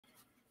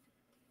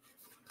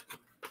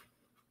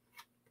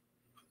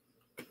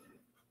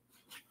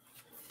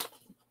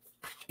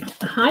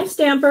Hi,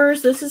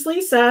 Stampers. This is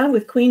Lisa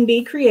with Queen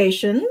Bee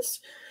Creations.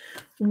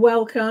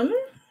 Welcome.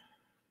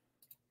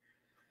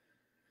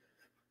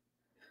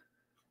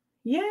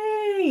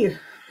 Yay!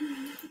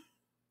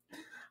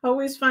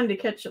 Always fun to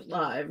catch it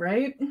live,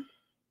 right?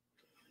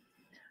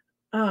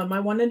 I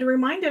wanted to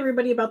remind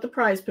everybody about the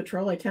prize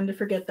patrol. I tend to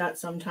forget that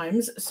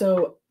sometimes.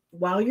 So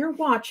while you're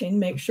watching,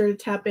 make sure to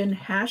tap in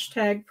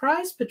hashtag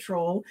prize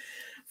patrol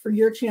for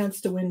your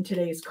chance to win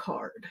today's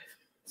card.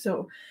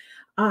 So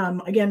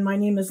again, my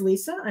name is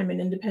Lisa. I'm an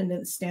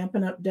independent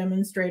Stampin' Up!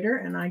 Demonstrator,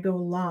 and I go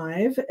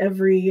live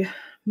every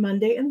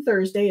Monday and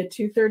Thursday at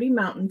 2:30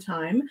 Mountain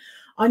Time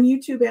on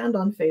YouTube and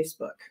on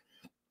Facebook.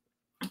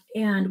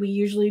 And we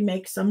usually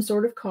make some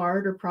sort of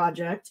card or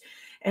project.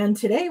 And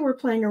today we're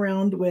playing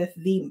around with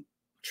the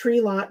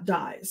tree lot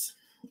dies.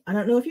 I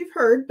don't know if you've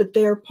heard, but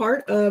they're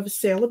part of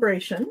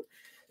Sale-a-bration.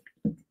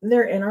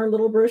 They're in our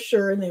little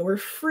brochure, and they were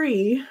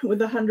free with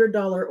a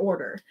 $100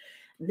 order.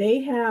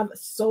 They have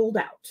sold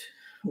out.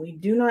 We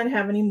do not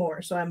have any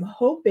more. So I'm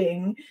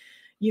hoping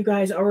you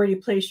guys already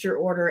placed your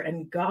order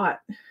and got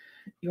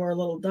your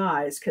little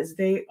dies because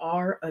they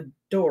are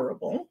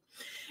adorable.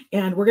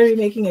 And we're going to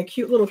be making a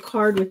cute little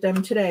card with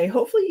them today.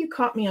 Hopefully you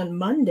caught me on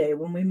Monday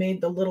when we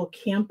made the little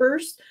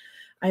campers.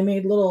 I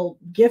made little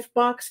gift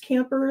box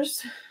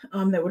campers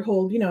that would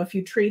hold, a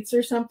few treats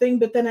or something.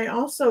 But then I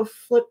also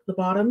flipped the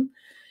bottom,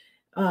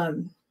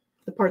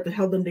 the part that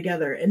held them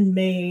together, and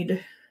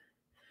made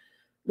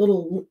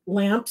little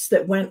lamps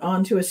that went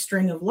onto a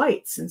string of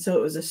lights. And so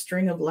it was a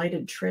string of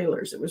lighted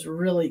trailers. It was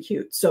really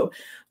cute. So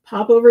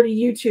pop over to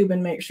YouTube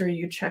and make sure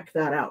you check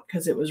that out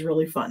because it was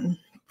really fun.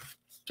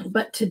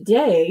 But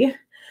today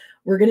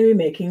we're going to be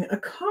making a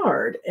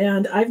card,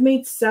 and I've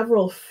made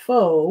several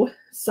faux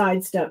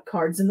sidestep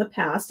cards in the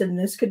past, and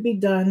this could be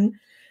done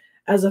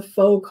as a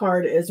faux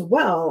card as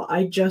well.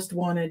 I just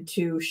wanted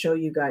to show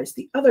you guys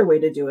the other way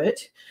to do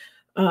it.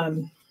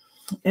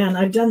 And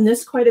I've done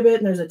this quite a bit,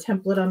 and there's a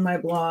template on my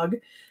blog,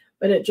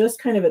 but it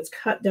just it's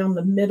cut down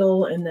the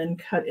middle and then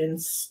cut in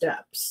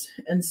steps.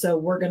 And so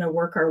we're going to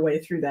work our way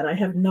through that. I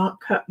have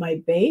not cut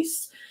my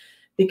base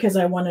because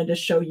I wanted to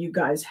show you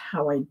guys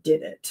how I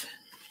did it.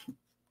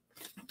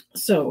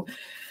 So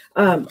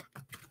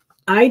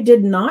I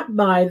did not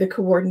buy the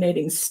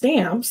coordinating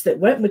stamps that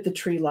went with the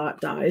tree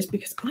lot dies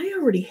because I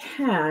already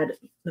had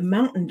the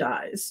mountain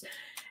dies.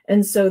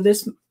 And so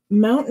this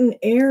Mountain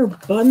Air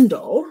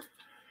bundle,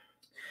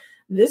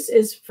 this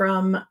is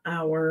from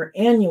our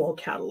annual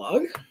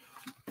catalog,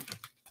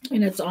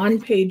 and it's on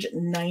page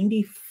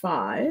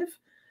 95.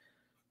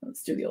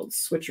 Let's do the old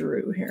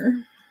switcheroo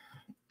here.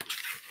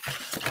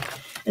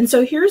 And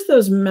so here's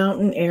those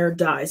Mountain Air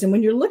dies. And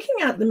when you're looking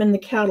at them in the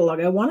catalog,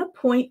 I want to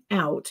point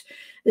out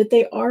that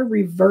they are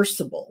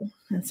reversible.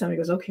 And somebody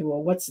goes, okay,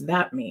 well, what's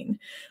that mean?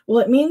 Well,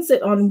 it means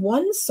that on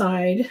one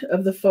side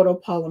of the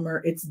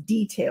photopolymer, it's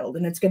detailed,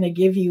 and it's going to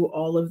give you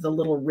all of the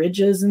little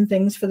ridges and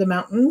things for the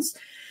mountains.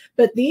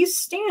 But these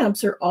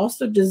stamps are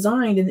also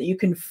designed in that you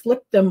can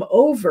flip them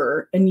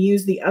over and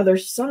use the other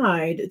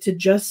side to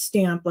just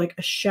stamp like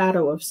a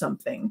shadow of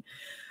something.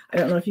 I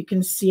don't know if you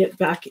can see it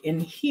back in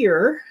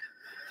here,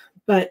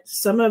 but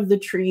some of the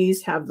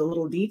trees have the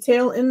little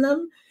detail in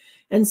them,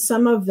 and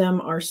some of them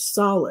are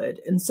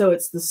solid. And so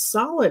it's the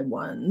solid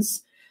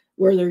ones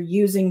where they're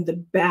using the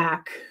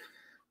back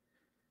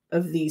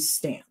of these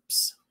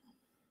stamps.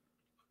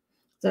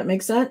 Does that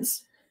make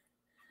sense?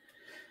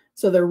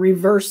 So they're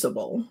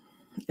reversible.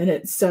 And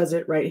it says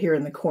it right here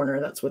in the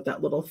corner. That's what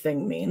that little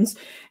thing means.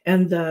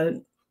 And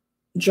the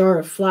jar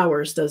of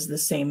flowers does the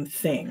same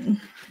thing.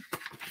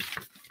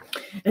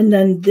 And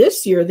then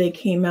this year they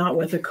came out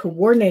with a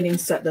coordinating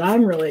set that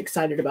I'm really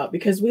excited about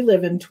because we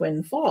live in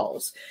Twin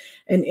Falls.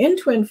 And in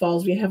Twin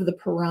Falls, we have the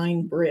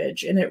Perrine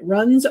Bridge, and it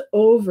runs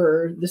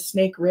over the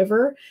Snake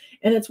River.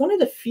 And it's one of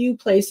the few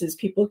places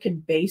people can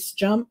base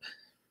jump.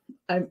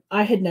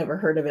 I had never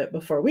heard of it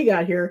before we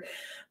got here,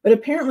 but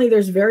apparently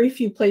there's very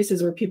few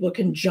places where people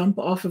can jump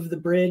off of the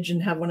bridge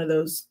and have one of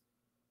those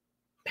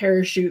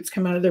parachutes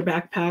come out of their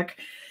backpack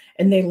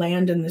and they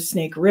land in the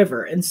Snake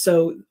River. And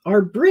so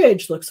our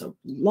bridge looks a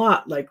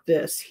lot like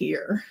this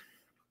here.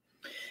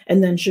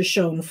 And then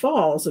Shoshone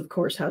Falls, of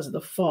course, has the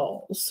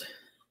falls.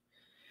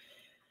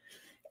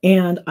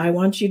 And I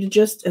want you to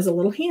just, as a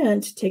little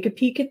hint, take a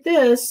peek at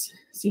this.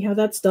 See how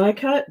that's die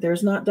cut?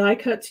 There's not die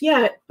cuts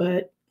yet,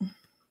 but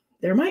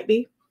there might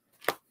be.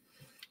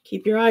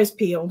 Keep your eyes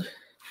peeled.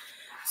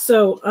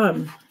 So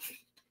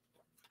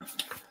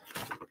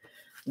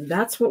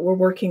that's what we're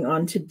working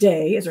on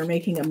today, is we're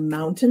making a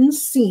mountain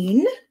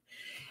scene,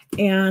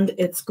 and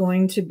it's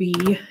going to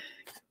be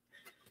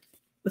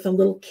with a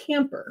little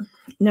camper.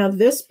 Now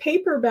this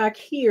paper back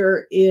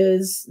here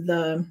is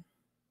the,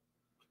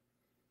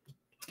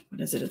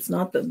 what is it? It's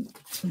not the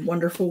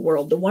Wonderful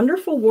World. The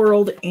Wonderful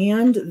World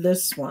and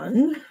this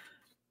one,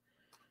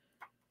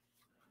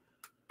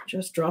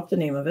 just drop the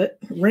name of it,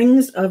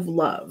 Rings of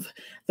Love.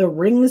 The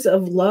Rings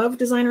of Love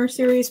Designer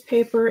Series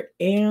paper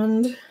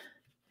and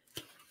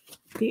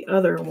the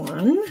other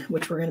one,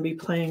 which we're going to be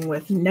playing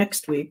with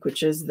next week,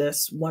 which is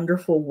this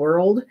Wonderful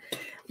World.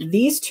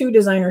 These two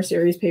designer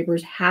series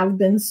papers have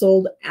been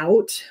sold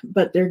out,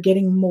 but they're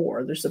getting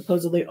more. They're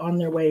supposedly on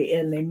their way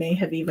in. They may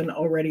have even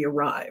already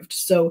arrived.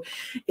 So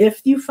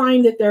if you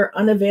find that they're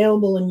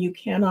unavailable and you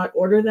cannot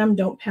order them,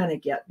 don't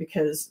panic yet,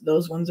 because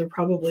those ones are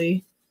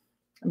probably,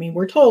 I mean,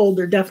 we're told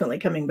they're definitely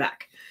coming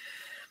back.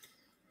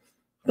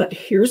 But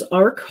here's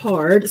our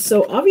card.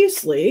 So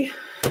obviously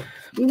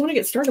we want to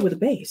get started with a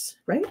base,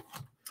 right?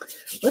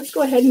 Let's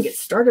go ahead and get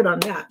started on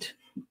that.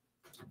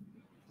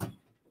 I'm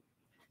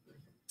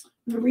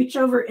going to reach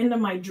over into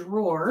my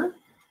drawer.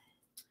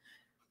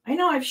 I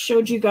know I've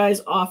showed you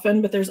guys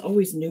often, but there's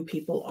always new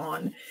people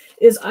on.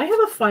 I have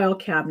a file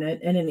cabinet,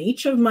 and in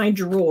each of my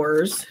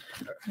drawers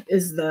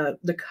is the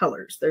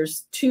colors.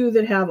 There's two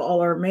that have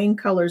all our main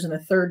colors, and a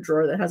third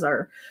drawer that has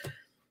our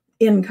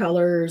in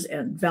colors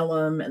and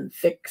vellum and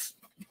thick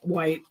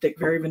white, thick,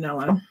 very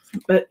vanilla.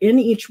 But in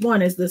each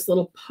one is this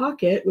little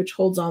pocket which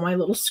holds all my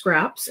little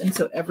scraps, and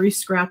so every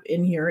scrap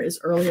in here is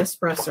early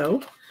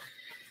espresso.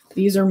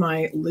 These are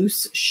my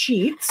loose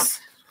sheets,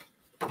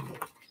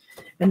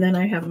 and then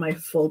I have my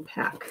full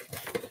pack.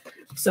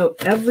 So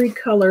every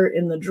color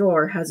in the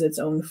drawer has its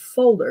own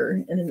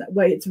folder, and in that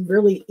way it's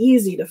really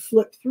easy to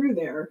flip through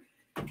there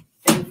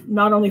and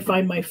not only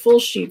find my full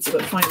sheets,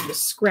 but find the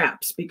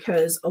scraps,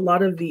 because a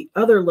lot of the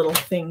other little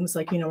things,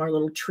 like, you know, our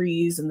little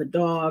trees and the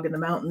dog and the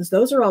mountains,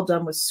 those are all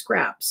done with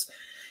scraps.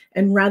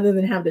 And rather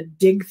than have to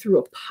dig through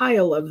a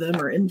pile of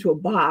them or into a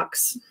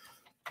box,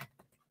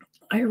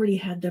 I already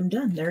had them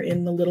done. They're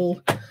in the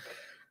little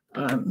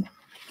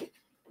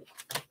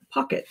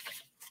pocket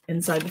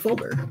inside the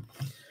folder.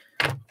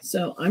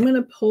 So I'm going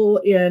to pull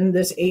in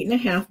this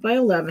 8.5 by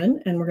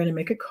 11, and we're going to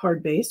make a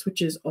card base,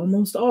 which is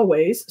almost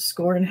always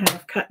score in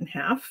half, cut in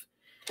half.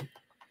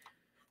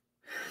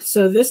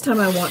 So this time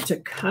I want to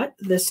cut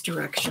this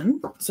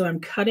direction. So I'm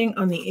cutting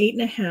on the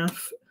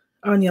 8.5,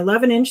 on the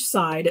 11-inch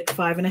side at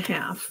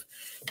 5.5.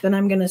 Then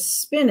I'm going to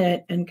spin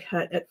it and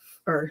cut at,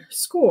 or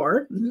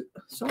score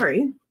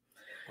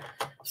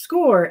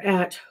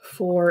at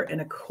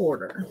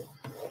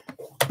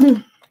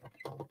 4.25.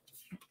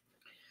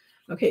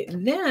 Okay,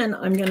 then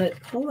I'm going to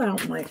pull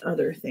out my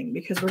other thing,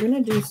 because we're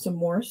going to do some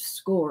more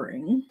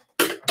scoring.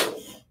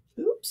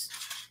 Oops,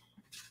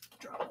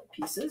 drop my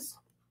pieces.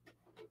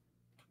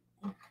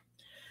 And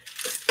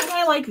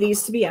I like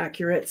these to be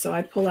accurate, so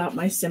I pull out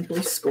my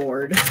Simply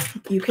Scored.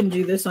 You can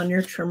do this on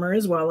your trimmer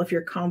as well if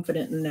you're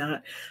confident in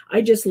that.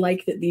 I just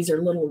like that these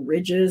are little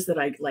ridges that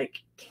I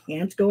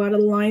can't go out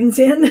of the lines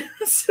in,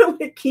 so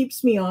it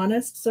keeps me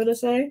honest, so to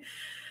say.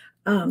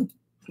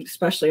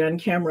 Especially on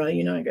camera,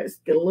 you know, you guys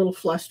get a little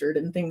flustered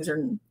and things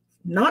are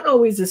not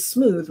always as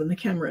smooth when the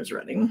camera is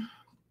running.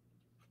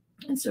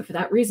 And so for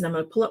that reason, I'm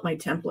going to pull up my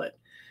template,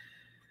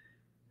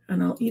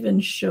 and I'll even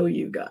show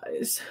you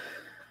guys.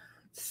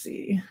 Let's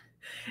see.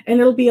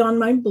 And it'll be on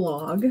my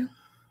blog,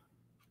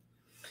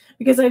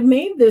 because I've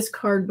made this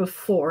card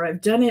before.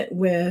 I've done it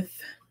with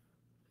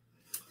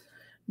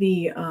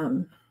the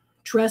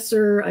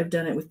dresser. I've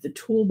done it with the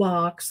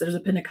toolbox. There's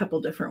been a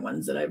couple different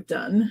ones that I've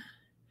done.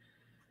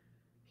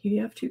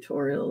 PDF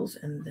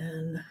tutorials, and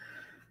then,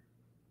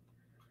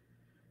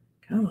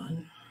 come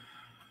on.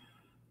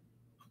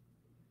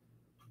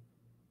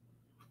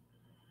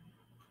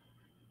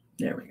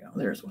 There we go.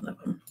 There's one of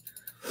them.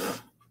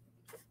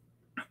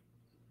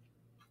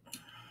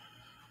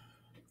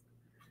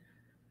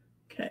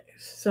 Okay,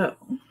 so.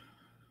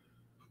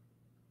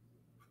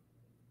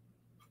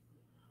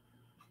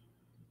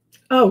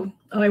 Oh,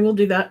 I will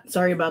do that.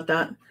 Sorry about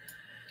that.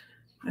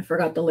 I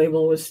forgot the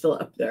label was still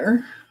up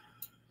there.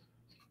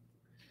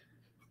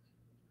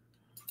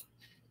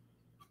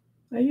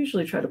 I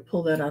usually try to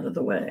pull that out of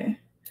the way.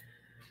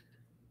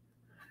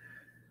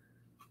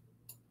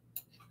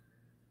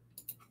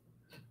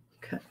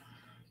 Okay.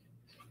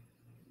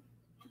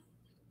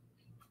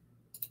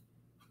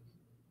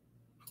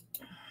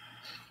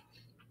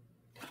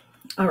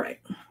 All right.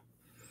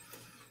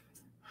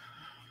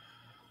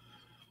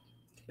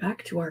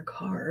 Back to our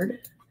card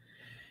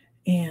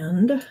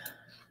and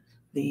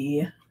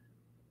the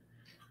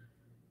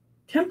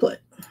template.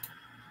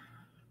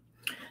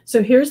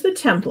 So here's the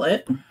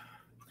template.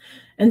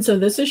 And so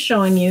this is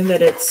showing you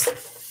that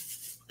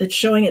it's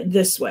showing it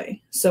this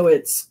way. So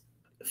it's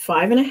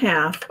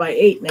 5.5 by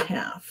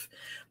 8.5.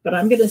 But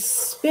I'm going to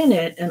spin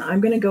it, and I'm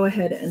going to go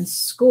ahead and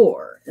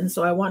score. And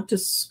so I want to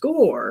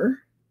score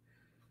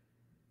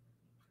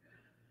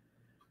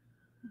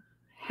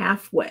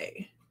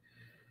halfway.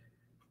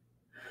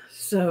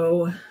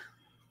 So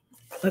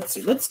let's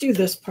see. Let's do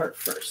this part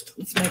first.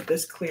 Let's make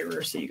this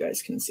clearer so you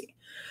guys can see.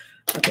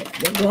 Okay,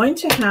 we're going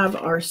to have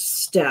our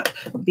step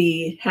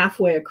be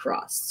halfway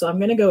across. So I'm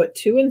going to go at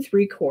 2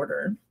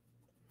 3/4.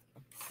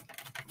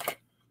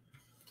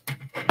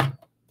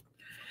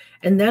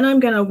 And then I'm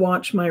going to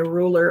watch my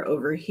ruler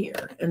over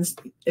here. And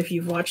if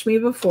you've watched me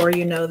before,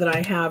 you know that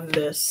I have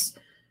this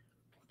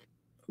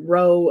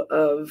row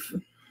of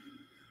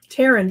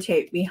tear and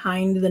tape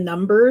behind the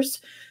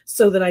numbers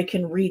so that I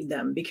can read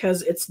them,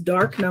 because it's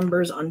dark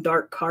numbers on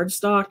dark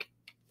cardstock.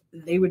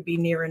 they would be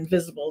near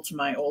invisible to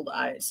my old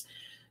eyes.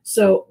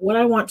 So what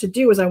I want to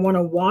do is I want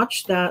to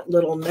watch that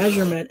little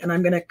measurement, and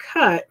I'm going to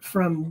cut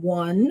from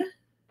 1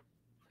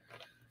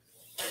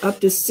 up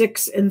to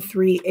 6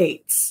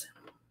 3/8.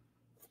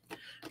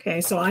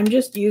 Okay, so I'm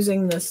just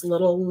using this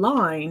little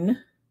line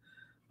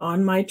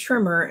on my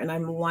trimmer, and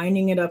I'm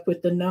lining it up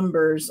with the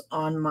numbers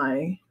on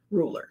my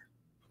ruler.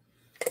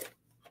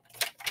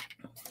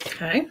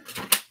 Okay,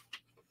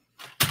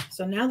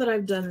 so now that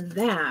I've done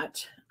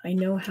that, I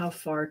know how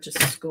far to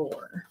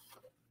score.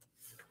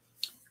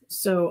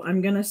 So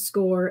I'm going to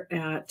score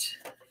at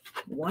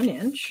 1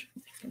 inch.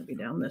 It's going to be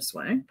down this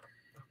way.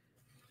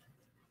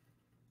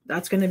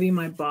 That's going to be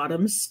my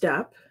bottom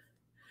step.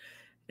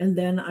 And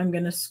then I'm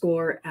going to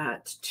score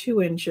at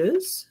 2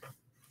 inches.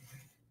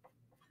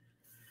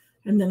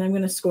 And then I'm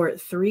going to score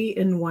at 3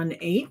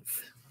 1/8.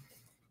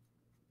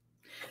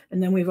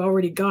 And then we've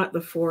already got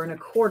the 4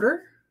 1/4.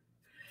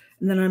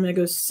 And then I'm going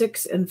to go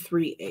 6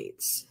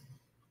 3/8.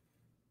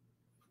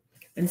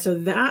 And so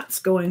that's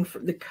going,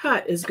 the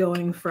cut is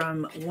going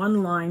from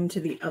one line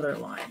to the other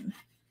line.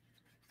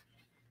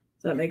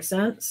 Does that make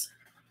sense?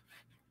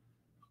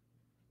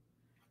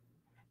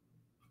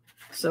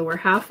 So we're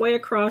halfway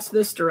across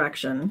this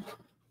direction.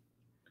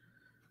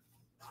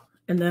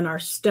 And then our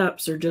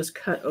steps are just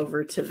cut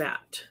over to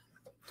that.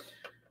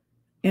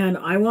 And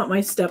I want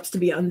my steps to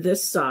be on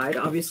this side.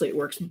 Obviously, it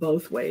works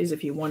both ways.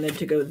 If you wanted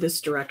to go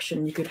this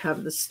direction, you could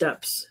have the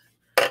steps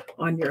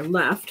on your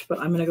left, but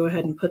I'm going to go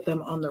ahead and put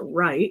them on the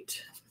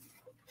right.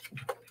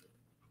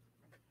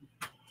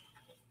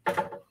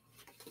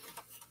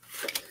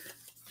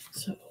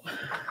 So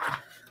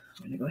I'm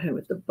going to go ahead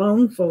with the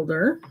bone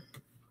folder.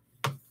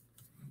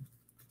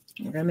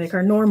 We're going to make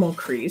our normal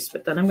crease,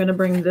 but then I'm going to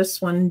bring this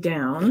one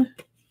down.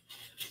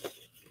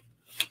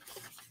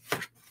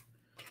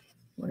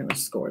 We're going to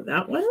score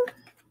that one,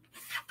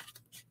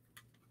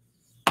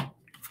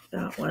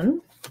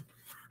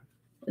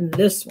 and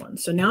this one.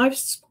 So now I've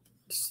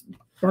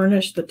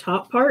burnished the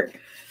top part,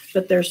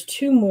 but there's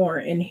 2 more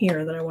in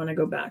here that I want to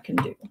go back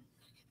and do.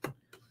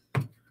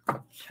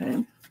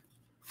 Okay.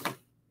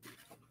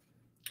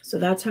 So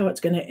that's how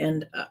it's going to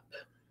end up.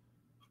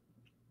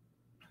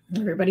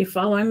 Everybody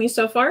following me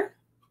so far?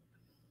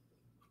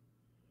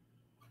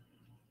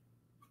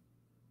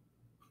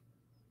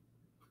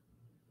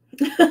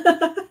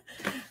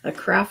 A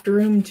craft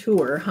room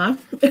tour, huh?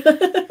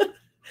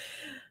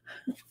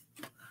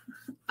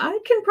 I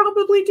can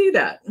probably do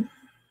that.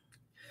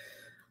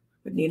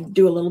 Would need to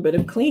do a little bit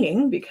of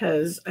cleaning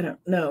because I don't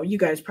know. You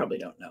guys probably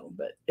don't know,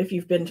 but if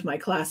you've been to my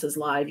classes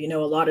live, you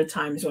know a lot of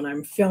times when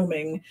I'm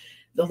filming,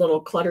 the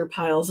little clutter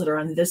piles that are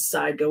on this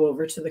side go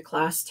over to the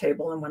class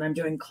table. And when I'm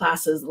doing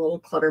classes, the little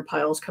clutter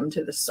piles come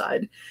to this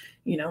side.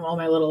 You know, all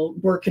my little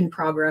work in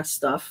progress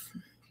stuff.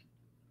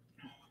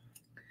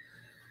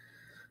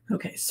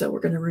 Okay, so we're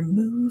going to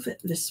remove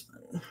this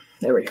one.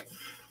 There we go.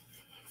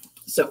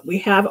 So we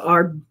have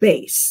our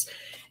base.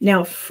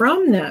 Now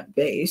from that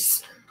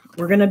base,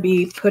 we're going to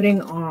be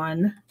putting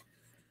on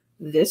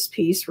this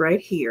piece right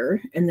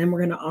here, and then we're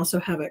going to also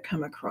have it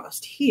come across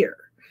here.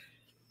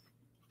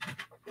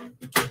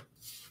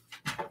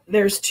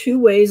 There's 2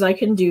 ways I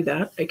can do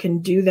that. I can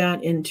do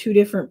that in 2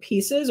 different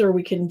pieces, or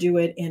we can do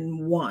it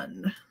in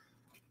one.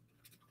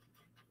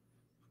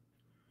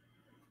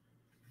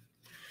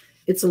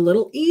 It's a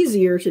little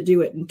easier to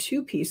do it in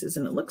 2 pieces,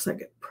 and it looks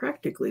like it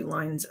practically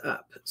lines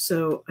up.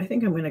 So I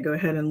think I'm going to go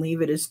ahead and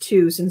leave it as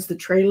 2 since the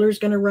trailer is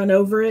going to run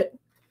over it.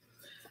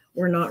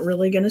 We're not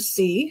really going to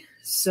see.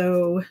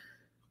 So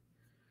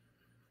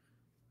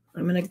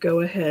I'm going to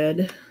go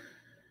ahead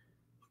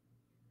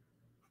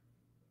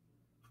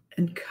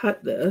and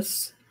cut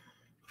this.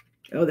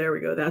 Oh, there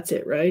we go. That's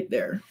it right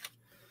there.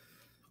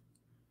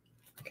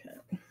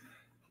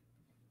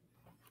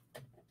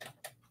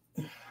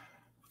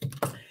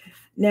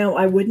 Now,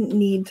 I wouldn't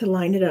need to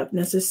line it up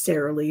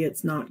necessarily.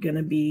 It's not going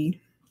to be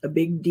a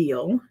big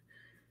deal,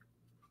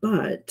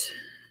 but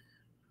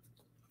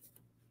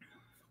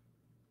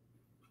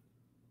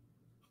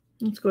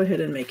let's go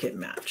ahead and make it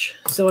match.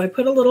 So I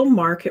put a little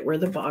mark at where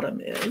the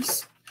bottom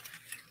is.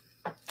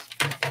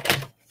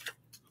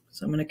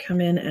 So I'm going to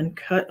come in and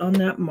cut on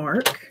that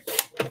mark.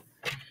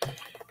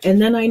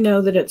 And then I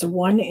know that it's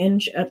 1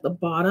 inch at the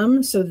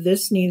bottom, so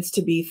this needs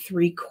to be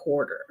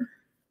 3/4.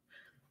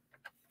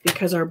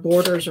 Because our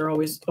borders are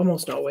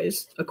almost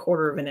always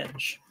 1/4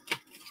 inch.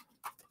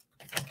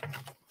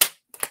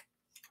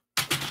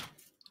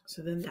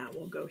 So then that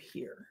will go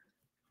here.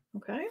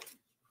 Okay.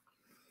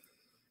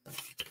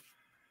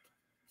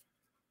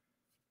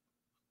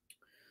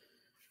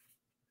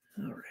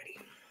 Alrighty.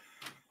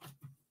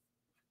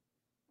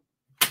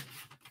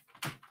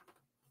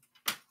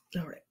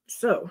 All right.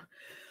 So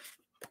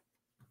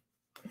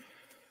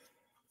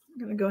I'm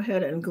going to go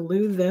ahead and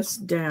glue this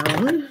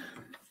down.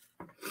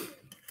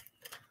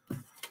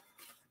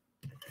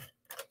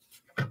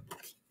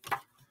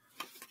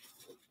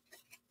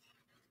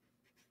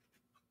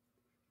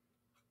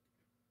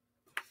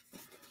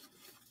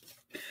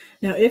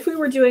 Now, if we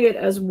were doing it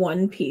as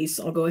one piece,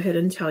 I'll go ahead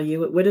and tell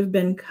you it would have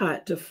been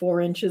cut to 4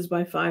 inches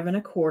by 5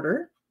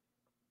 1/4.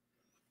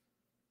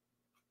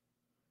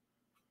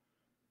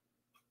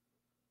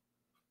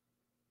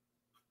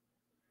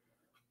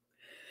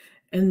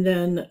 And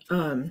then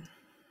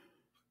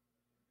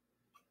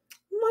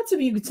lots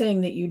of you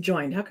saying that you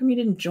joined. How come you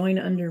didn't join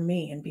under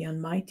me and be on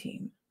my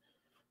team?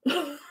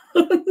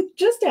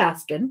 Just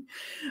asking.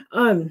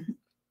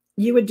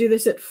 You would do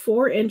this at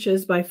 4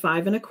 inches by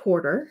 5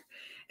 1/4,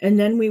 and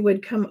then we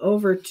would come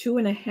over 2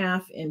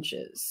 1/2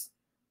 inches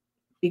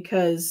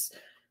because,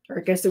 or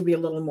I guess it would be a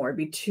little more, it'd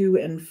be 2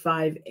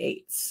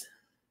 5/8,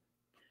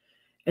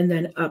 and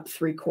then up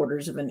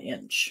 3/4 of an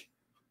inch.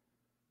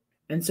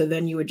 And so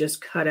then you would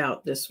just cut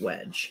out this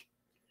wedge.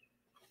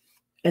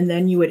 And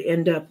then you would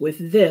end up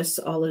with this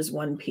all as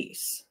one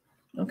piece.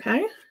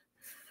 Okay?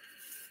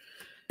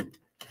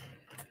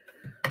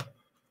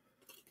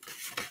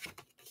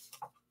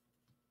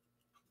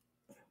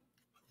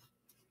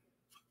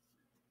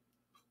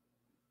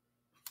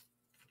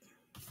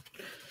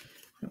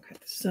 Okay,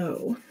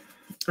 so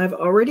I've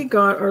already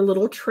got our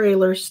little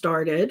trailer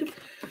started.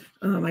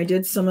 I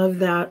did some of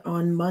that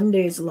on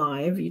Monday's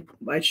live.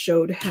 I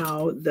showed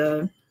how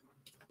the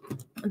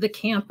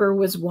camper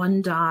was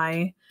one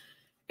die,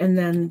 and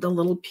then the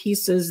little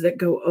pieces that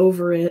go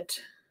over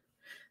it,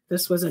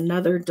 this was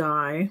another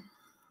die.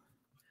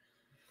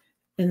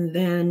 And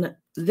then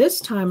this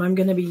time I'm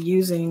going to be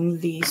using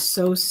the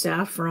So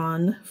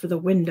Saffron for the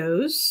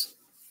windows.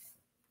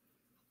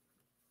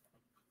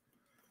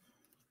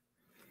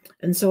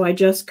 And so I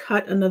just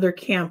cut another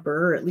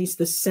camper, or at least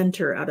the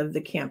center out of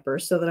the camper,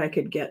 so that I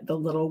could get the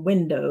little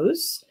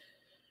windows.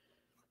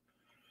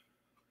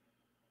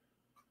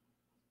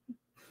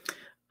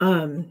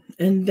 And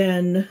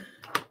then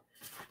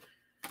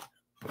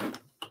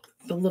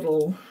the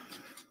little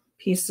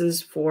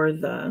pieces for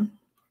the,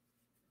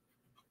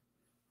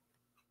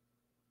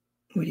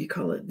 what do you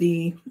call it?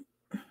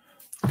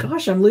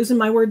 Gosh, I'm losing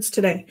my words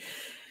today.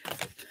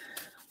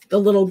 The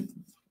little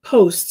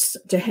posts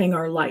to hang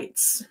our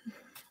lights.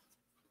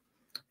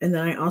 And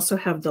then I also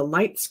have the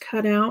lights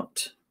cut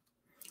out.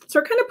 So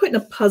we're kind of putting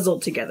a puzzle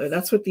together.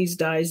 That's what these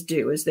dies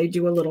do, is they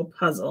do a little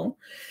puzzle.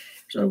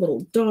 There's our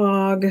little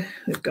dog.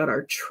 We've got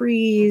our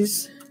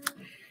trees.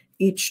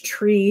 Each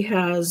tree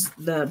has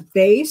the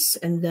base,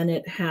 and then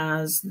it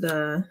has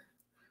the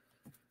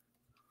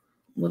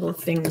little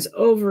things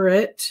over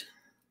it.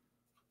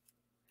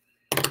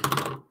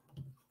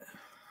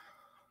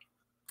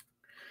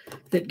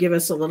 That give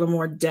us a little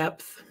more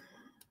depth.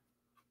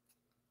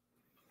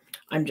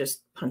 I'm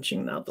just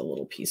punching out the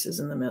little pieces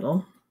in the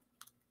middle.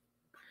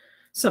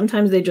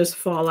 Sometimes they just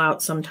fall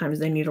out. Sometimes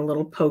they need a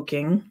little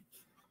poking.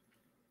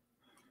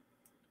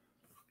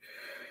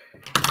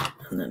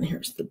 And then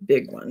here's the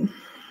big one.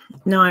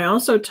 Now, I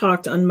also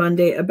talked on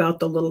Monday about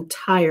the little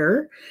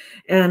tire,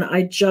 and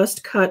I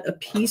just cut a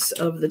piece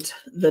of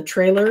the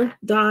trailer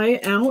die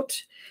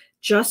out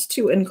just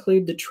to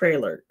include the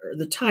trailer, or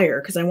the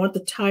tire, because I want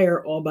the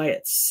tire all by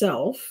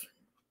itself.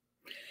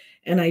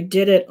 And I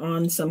did it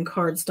on some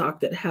cardstock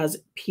that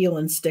has peel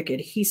and stick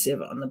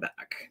adhesive on the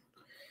back.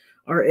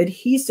 Our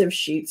adhesive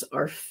sheets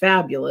are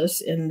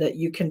fabulous in that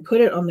you can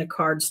put it on the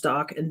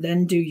cardstock and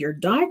then do your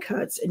die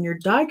cuts, and your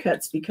die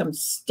cuts become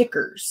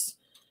stickers.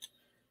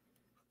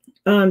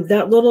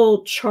 That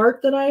little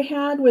chart that I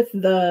had with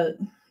the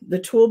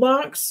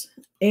toolbox,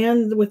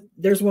 and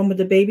there's one with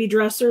the baby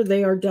dresser,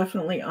 they are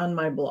definitely on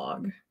my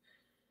blog.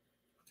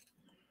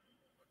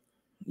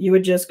 You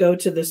would just go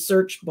to the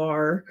search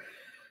bar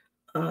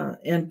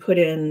and put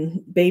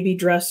in baby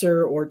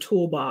dresser or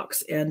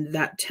toolbox, and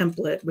that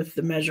template with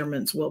the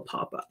measurements will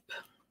pop up.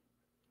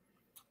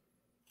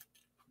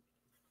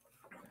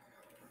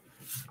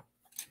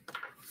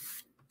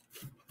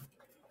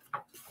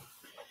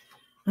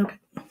 Okay,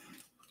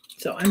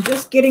 so I'm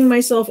just getting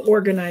myself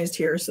organized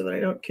here so that I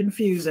don't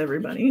confuse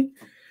everybody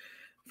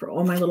for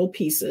all my little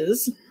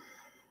pieces.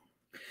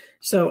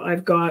 So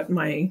I've got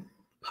my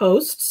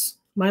posts,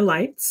 my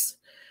lights,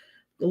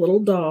 the little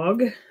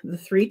dog, the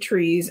 3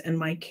 trees, and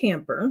my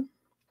camper.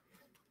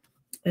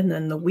 And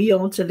then the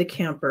wheel to the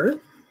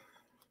camper.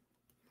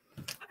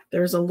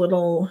 There's a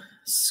little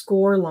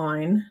score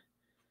line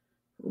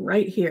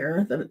right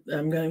here that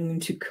I'm going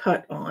to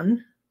cut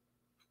on.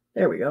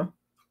 There we go.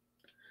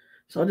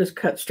 So I'll just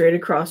cut straight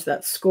across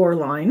that score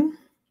line.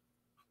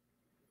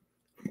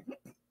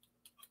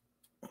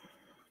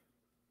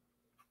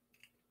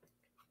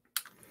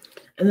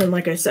 And then,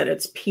 like I said,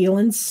 it's peel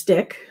and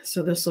stick.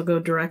 So this will go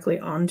directly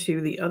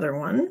onto the other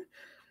one.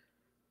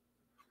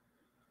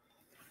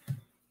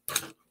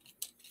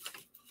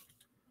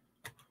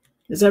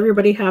 Does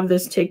everybody have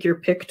this take your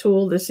pick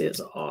tool? This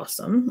is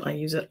awesome. I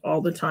use it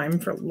all the time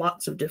for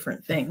lots of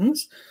different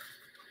things.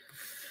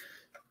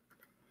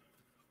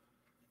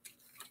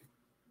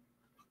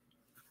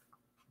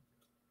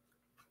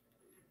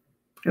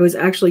 I was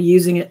actually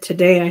using it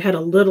today. I had a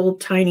little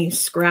tiny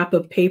scrap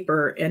of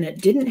paper, and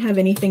it didn't have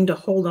anything to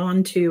hold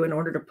on to in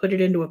order to put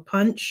it into a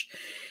punch.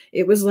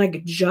 It was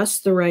like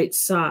just the right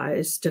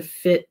size to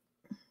fit.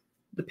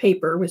 The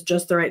paper was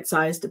just the right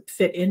size to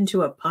fit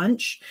into a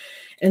punch.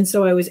 And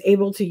so I was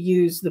able to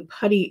use the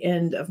putty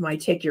end of my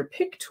take your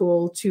pick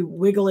tool to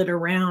wiggle it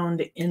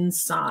around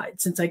inside.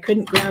 Since I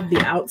couldn't grab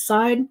the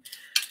outside,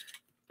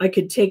 I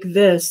could take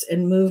this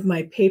and move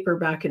my paper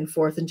back and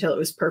forth until it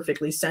was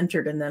perfectly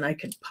centered, and then I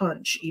could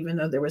punch, even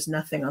though there was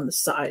nothing on the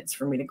sides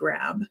for me to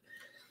grab.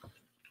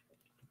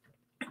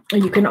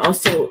 And you can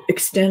also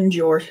extend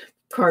your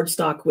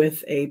cardstock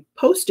with a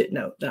Post-it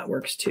note. That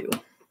works too.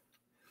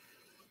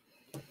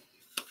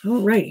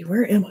 All righty,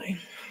 where am I?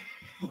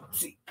 Let's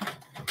see.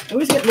 I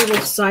always get a little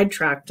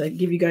sidetracked. I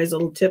give you guys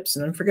little tips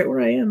and then forget where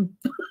I am.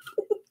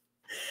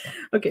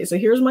 Okay, so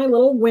here's my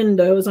little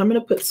windows. I'm going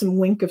to put some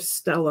Wink of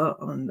Stella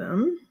on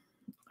them.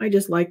 I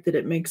just like that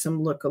it makes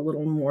them look a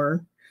little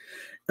more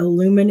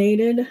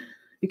illuminated,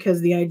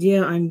 because the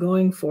idea I'm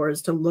going for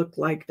is to look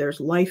like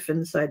there's life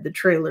inside the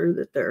trailer,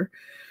 that they're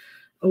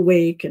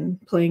awake and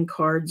playing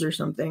cards or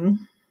something.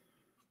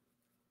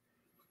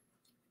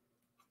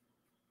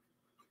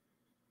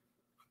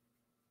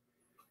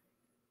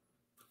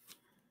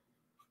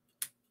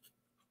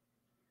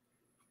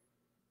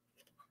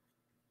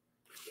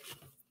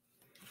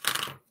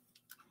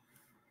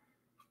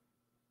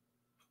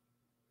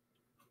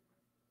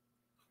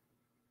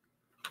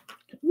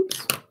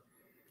 Oops.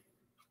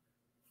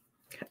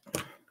 Okay.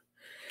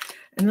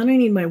 And then I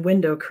need my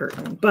window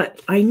curtain, but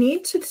I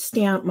need to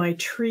stamp my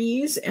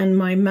trees and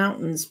my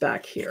mountains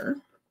back here.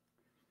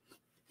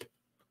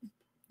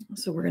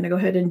 So we're going to go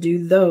ahead and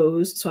do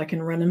those so I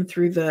can run them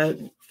through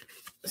the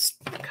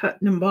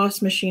cut and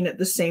emboss machine at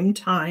the same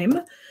time.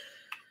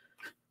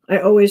 I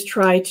always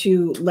try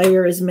to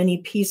layer as many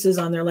pieces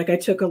on there. Like I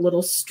took a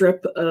little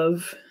strip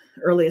of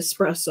Early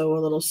Espresso,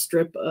 a little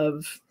strip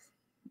of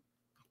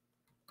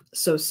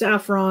So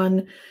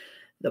Saffron,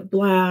 the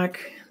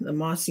black, the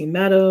Mossy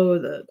Meadow,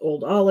 the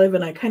Old Olive,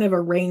 and I kind of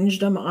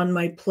arranged them on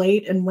my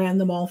plate and ran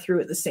them all through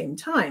at the same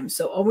time.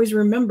 So always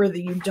remember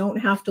that you don't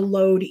have to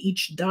load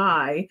each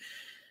die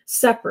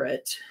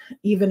separate,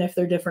 even if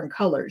they're different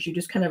colors. You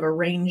just kind of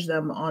arrange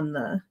them on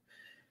the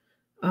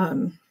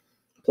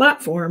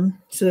platform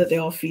so that they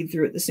all feed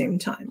through at the same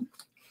time.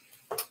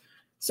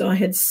 So I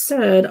had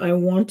said I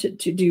wanted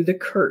to do the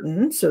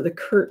curtain. So the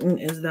curtain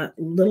is that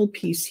little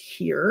piece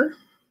here.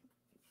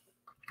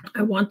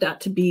 I want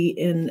that to be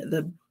in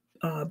the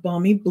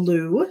balmy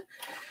blue.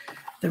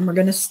 Then we're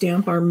going to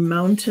stamp our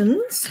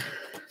mountains.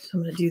 So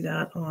I'm going to do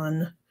that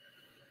on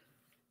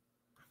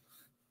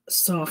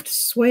soft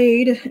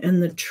suede,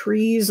 and the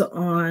trees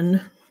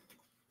on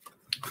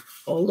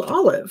Old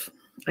Olive.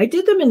 I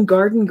did them in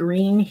garden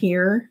green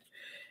here,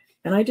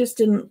 and I just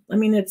didn't, I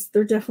mean,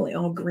 they're definitely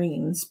all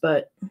greens,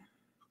 but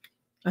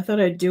I thought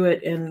I'd do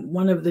it in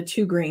one of the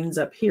two greens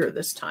up here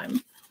this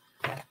time.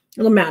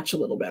 It'll match a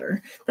little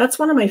better. That's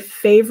one of my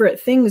favorite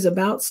things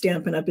about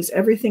Stampin' Up! Is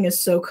everything is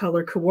so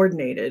color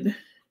coordinated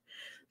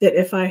that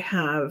if I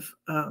have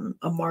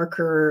a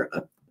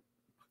marker,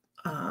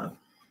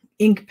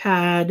 ink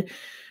pad,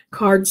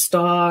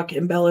 cardstock,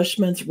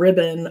 embellishments,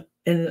 ribbon,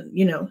 and,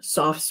 you know,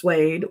 soft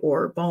suede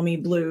or balmy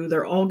blue,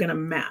 they're all going to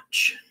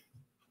match.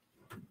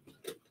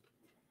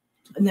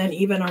 And then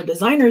even our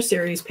designer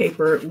series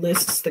paper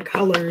lists the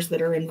colors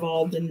that are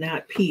involved in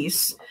that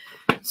piece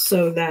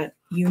so that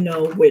you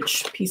know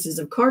which pieces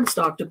of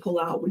cardstock to pull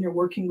out when you're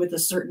working with a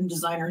certain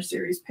designer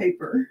series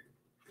paper.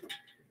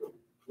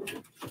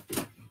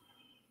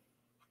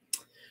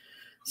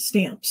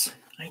 Stamps.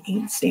 I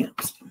need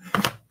stamps.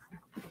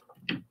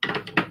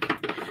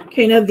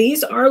 Okay, now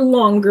these are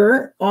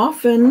longer.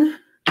 Often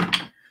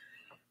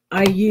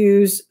I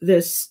use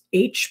this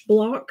H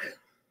block,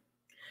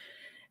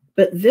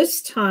 but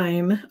this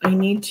time I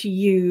need to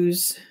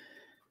use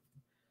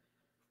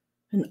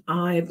an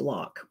I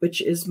block,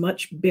 which is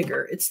much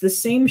bigger. It's the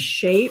same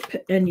shape,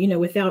 and, you know,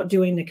 without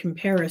doing the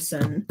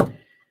comparison,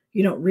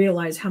 you don't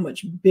realize how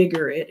much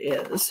bigger it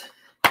is.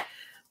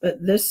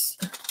 But this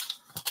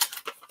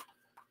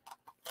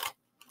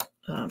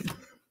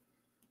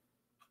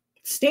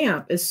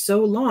stamp is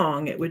so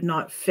long, it would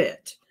not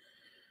fit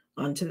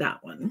onto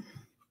that one.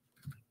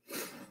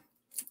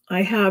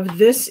 I have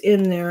this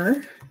in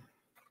there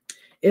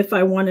if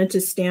I wanted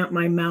to stamp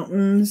my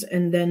mountains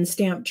and then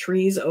stamp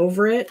trees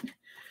over it.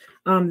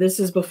 This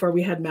is before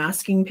we had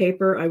masking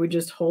paper. I would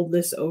just hold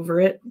this over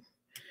it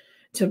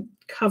to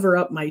cover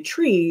up my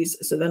trees,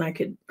 so then I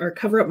could, or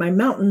cover up my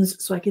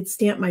mountains so I could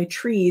stamp my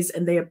trees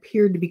and they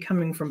appeared to be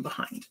coming from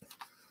behind.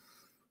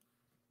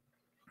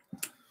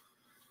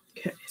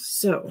 Okay,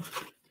 so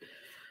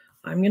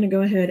I'm going to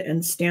go ahead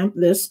and stamp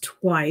this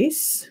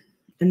twice,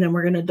 and then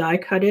we're going to die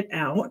cut it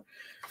out.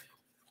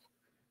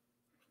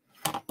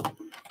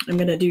 I'm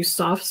going to do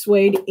soft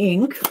suede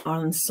ink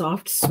on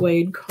soft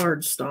suede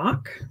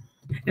cardstock,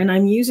 and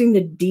I'm using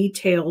the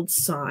detailed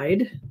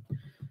side.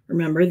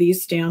 Remember,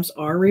 these stamps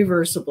are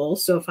reversible,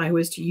 so if I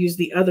was to use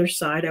the other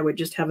side, I would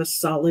just have a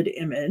solid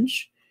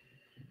image,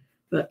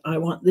 but I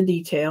want the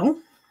detail.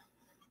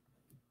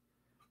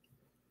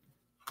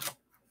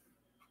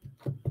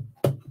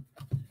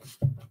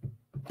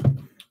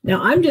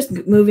 Now I'm just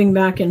moving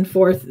back and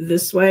forth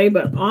this way,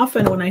 but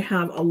often when I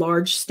have a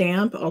large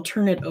stamp, I'll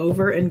turn it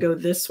over and go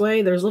this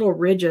way. There's little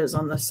ridges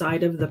on the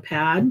side of the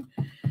pad,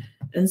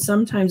 and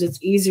sometimes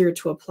it's easier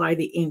to apply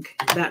the ink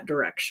that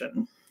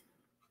direction.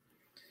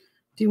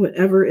 Do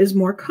whatever is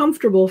more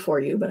comfortable for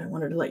you, but I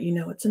wanted to let you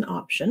know it's an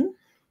option.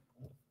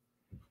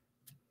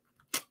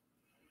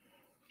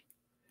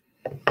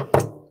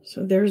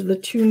 So there's the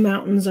two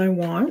mountains I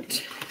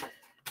want.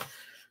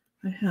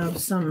 I have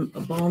some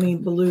balmy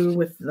blue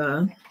with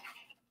the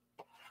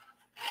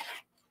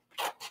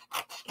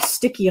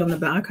sticky on the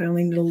back. I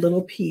only need a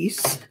little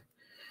piece.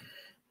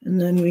 And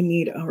then we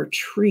need our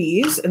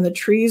trees, and the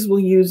trees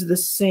will use the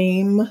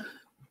same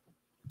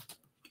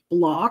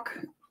block.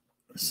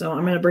 So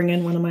I'm going to bring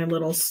in one of my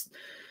little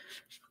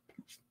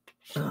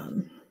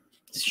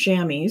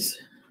chamois.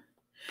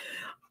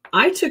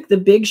 I took the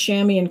big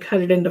chamois and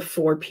cut it into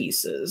 4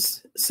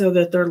 pieces so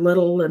that they're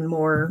little and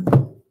more,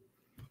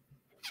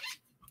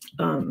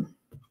 I want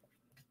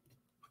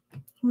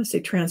to say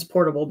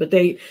transportable, but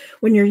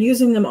when you're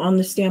using them on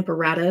the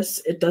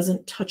Stamparatus, it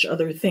doesn't touch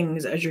other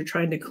things as you're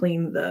trying to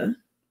clean the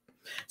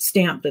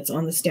stamp that's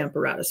on the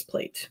Stamparatus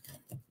plate.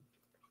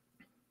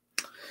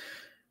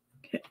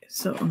 Okay,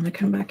 so I'm going to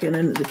come back in,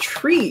 and the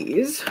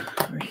trees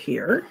are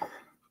here.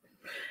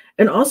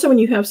 And also when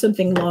you have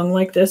something long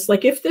like this,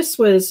 like if this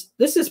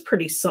is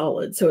pretty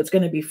solid, so it's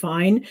going to be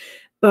fine.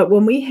 But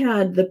when we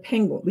had the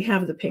penguin, we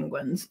have the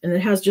penguins, and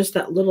it has just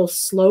that little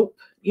slope,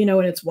 you know,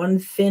 and it's one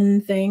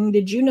thin thing.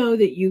 Did you know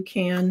that you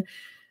can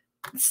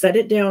set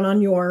it down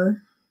on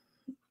your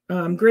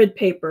grid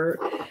paper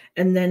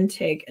and then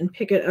take and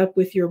pick it up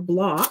with your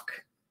block,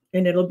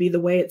 and it'll be the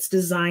way it's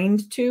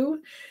designed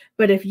to?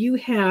 But if you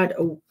had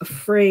a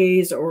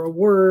phrase or a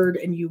word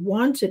and you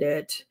wanted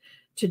it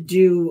to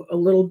do a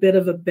little bit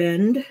of a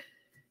bend,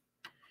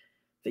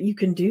 that you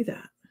can do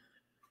that.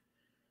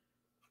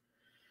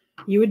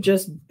 You would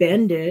just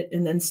bend it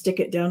and then stick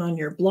it down on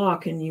your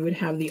block, and you would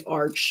have the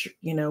arch,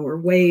 you know, or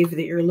wave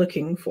that you're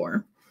looking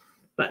for.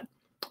 But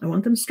I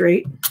want them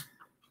straight.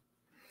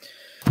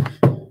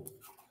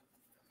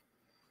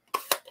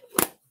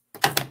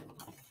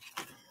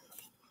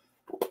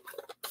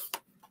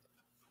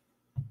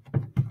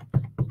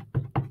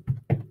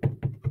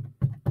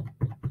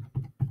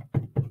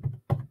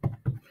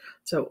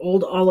 So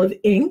Old Olive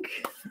ink.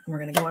 We're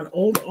going to go on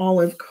Old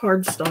Olive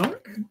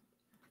cardstock.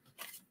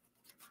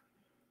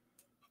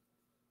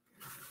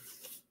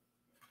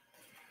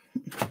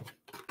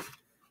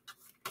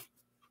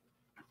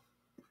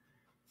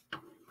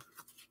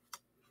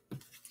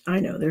 I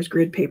know there's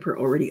grid paper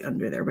already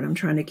under there, but I'm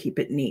trying to keep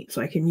it neat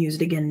so I can use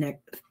it again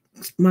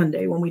next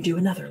Monday when we do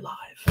another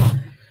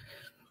live.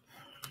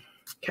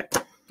 Okay,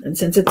 and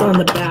since it's on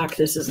the back,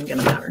 this isn't going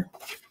to matter.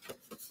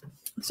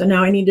 So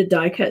now I need to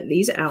die cut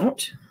these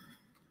out.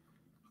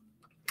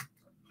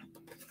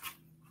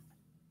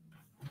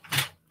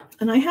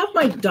 And I have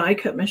my die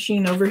cut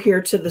machine over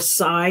here to the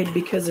side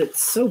because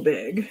it's so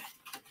big.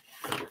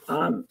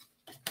 I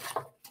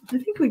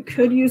think we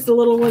could use the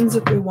little ones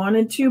if we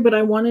wanted to, but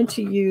I wanted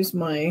to use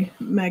my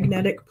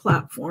magnetic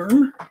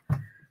platform.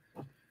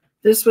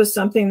 This was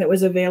something that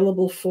was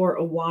available for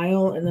a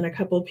while, and then a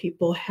couple of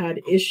people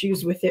had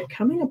issues with it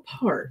coming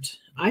apart.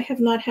 I have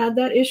not had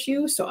that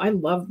issue, so I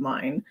love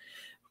mine.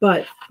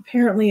 But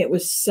apparently it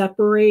was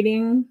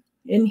separating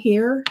in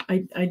here.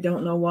 I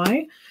don't know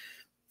why,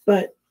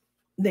 but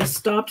they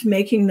stopped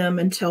making them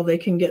until they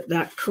can get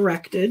that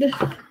corrected.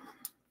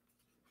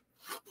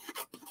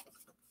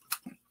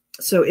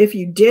 So if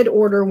you did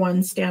order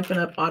one, Stampin'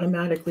 Up!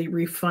 Automatically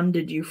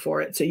refunded you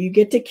for it. So you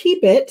get to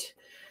keep it,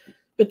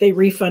 but they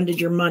refunded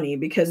your money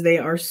because they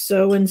are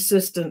so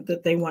insistent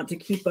that they want to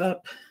keep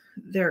up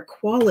their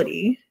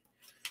quality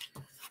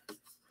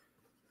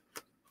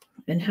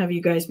and have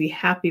you guys be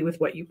happy with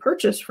what you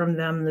purchased from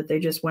them, that they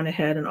just went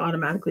ahead and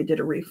automatically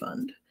did a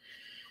refund.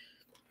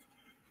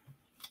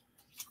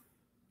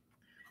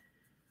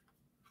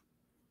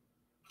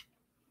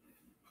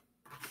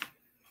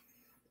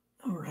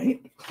 All right,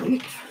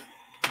 plate.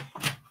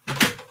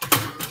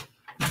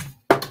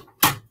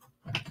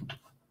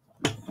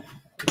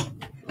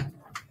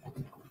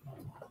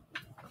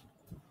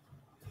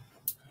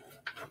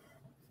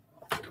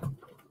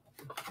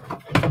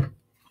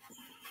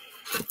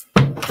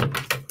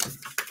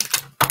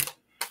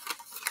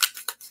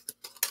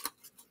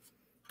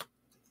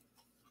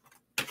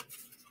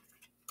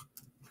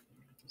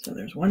 So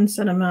there's one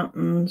set of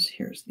mountains.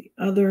 Here's the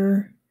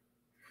other.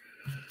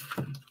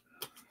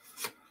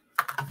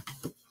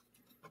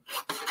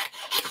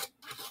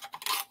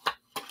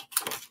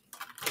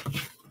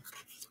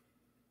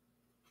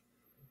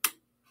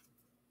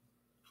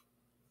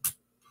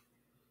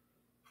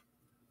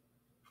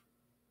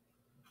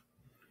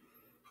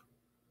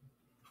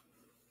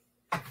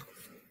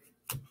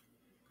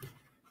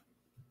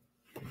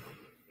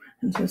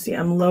 And so see,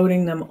 I'm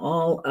loading them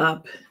all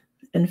up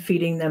and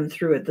feeding them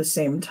through at the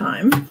same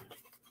time.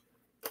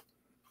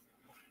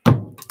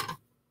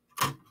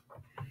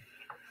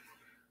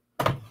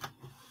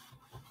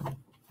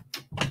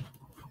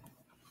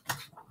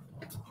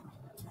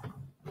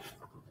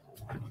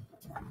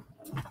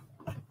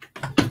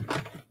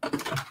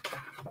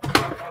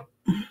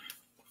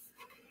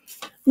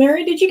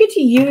 Mary, did you get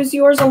to use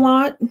yours a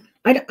lot?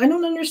 I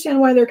don't understand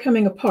why they're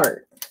coming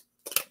apart.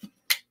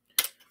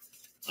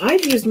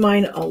 I've used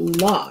mine a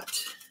lot,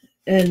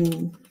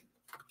 And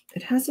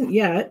it hasn't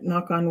yet,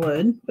 knock on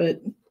wood,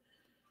 but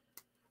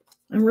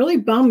I'm really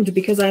bummed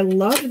because I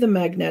love the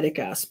magnetic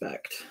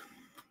aspect.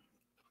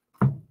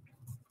 I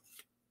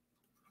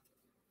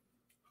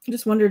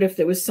just wondered if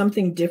there was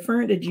something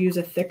different. Did you use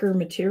a thicker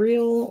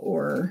material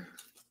or,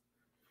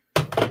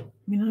 I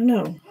mean, I don't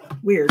know.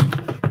 Weird.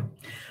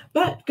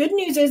 But good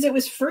news is it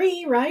was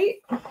free, right?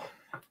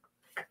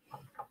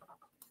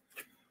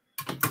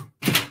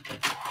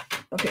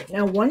 Okay,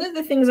 now one of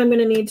the things I'm going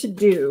to need to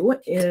do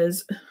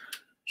is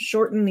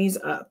shorten these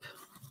up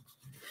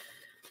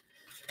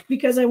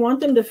because I want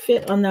them to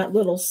fit on that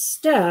little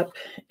step,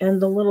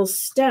 and the little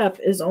step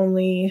is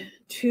only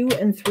 2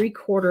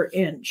 3/4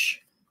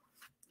 inch.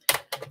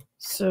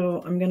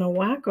 So I'm going to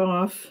whack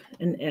off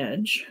an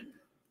edge,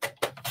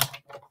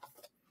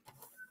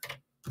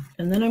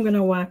 and then I'm going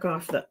to whack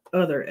off the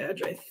other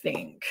edge, I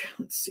think.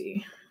 Let's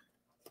see.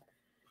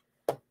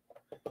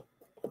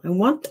 I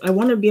want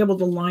to be able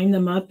to line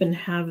them up and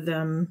have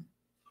them,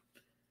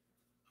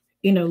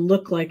 you know,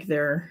 look like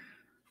they're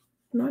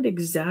not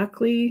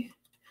exactly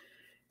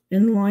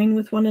in line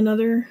with one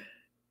another.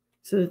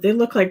 So they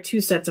look like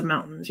two sets of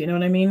mountains, you know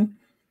what I mean?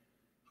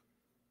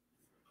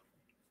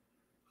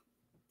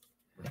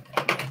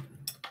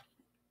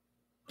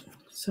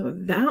 So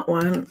that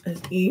one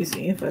is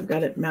easy if I've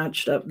got it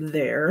matched up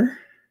there.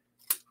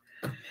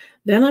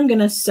 Then I'm going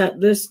to set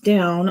this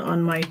down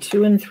on my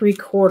 2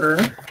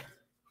 3/4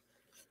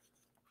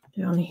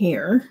 down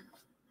here.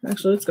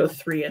 Actually, let's go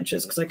 3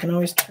 inches because I can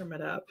always trim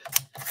it up.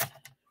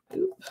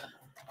 Oop.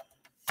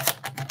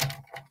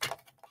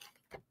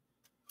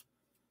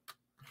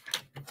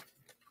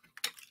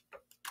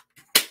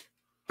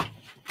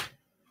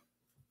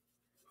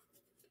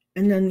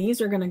 And then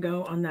these are going to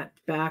go on that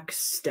back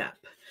step.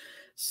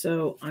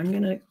 So I'm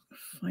going to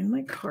find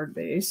my card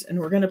base, and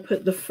we're going to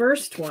put the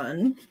first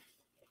one,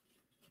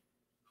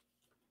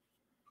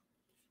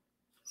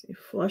 see,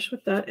 flush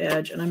with that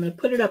edge, and I'm going to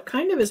put it up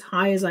kind of as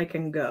high as I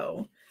can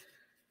go.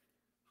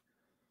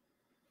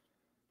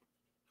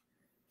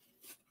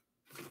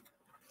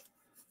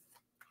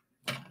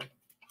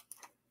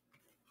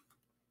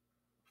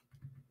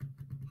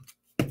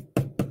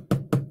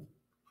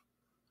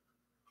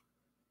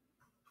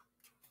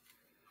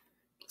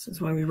 This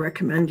is why we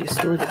recommend you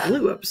store the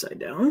glue upside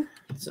down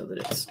so that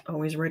it's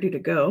always ready to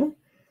go.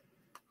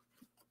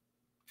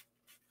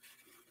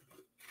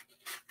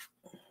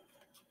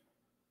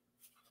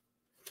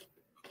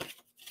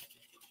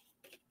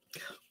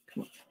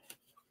 Come on.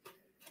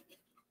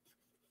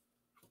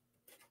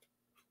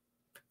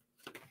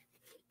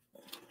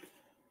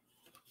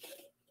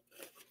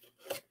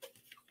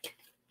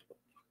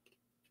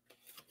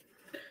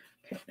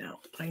 Okay, now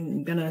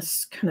I'm gonna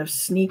kind of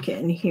sneak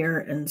in here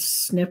and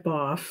snip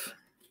off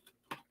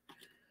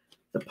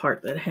the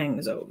part that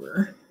hangs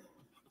over.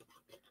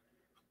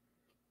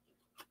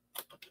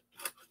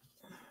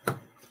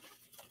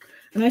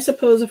 And I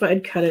suppose if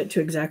I'd cut it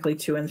to exactly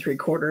 2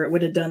 3/4, it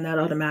would have done that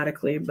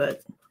automatically,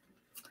 but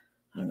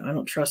I don't know, I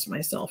don't trust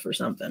myself or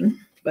something.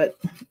 But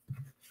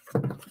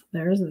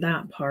there's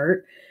that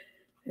part.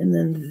 And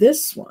then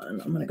this one,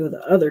 I'm going to go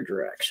the other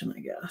direction, I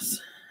guess.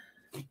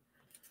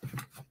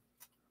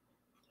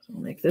 So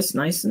I'll make this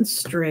nice and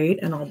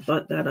straight, and I'll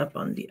butt that up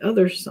on the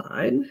other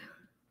side.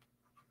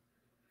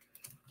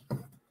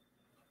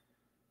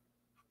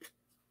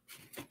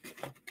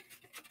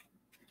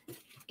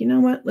 You know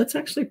what? Let's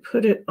actually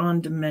put it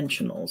on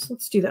dimensionals.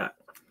 Let's do that.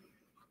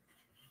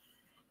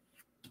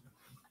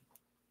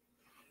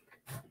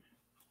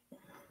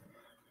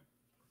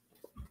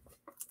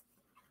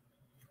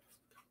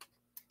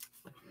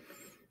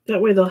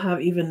 That way they'll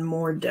have even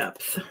more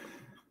depth.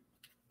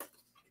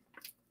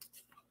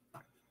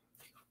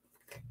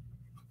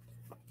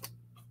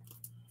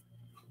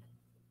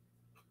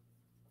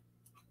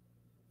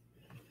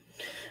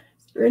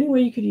 Is there any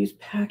way you could use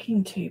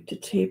packing tape to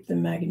tape the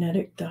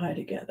magnetic die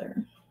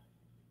together?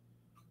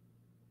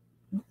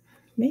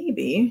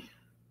 Maybe.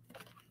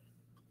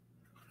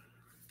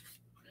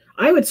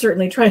 I would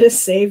certainly try to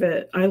save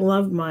it. I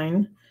love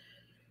mine.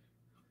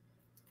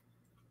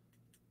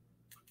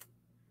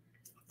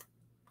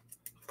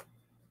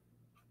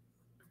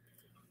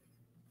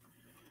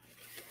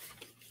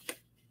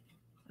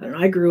 I don't know,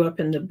 I grew up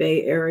in the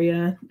Bay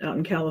Area out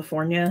in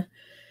California,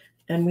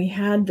 and we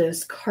had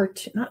this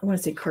cartoon, not I want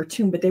to say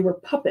cartoon, but they were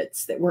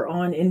puppets that were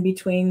on in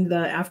between the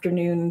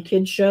afternoon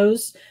kids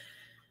shows.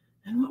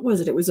 And what was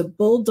it? It was a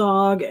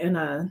bulldog and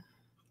a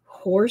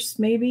horse,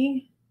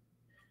 maybe.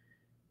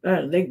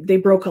 They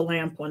broke a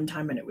lamp one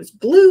time, and it was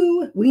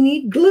glue. We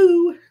need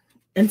glue.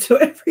 And so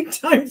every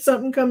time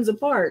something comes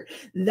apart,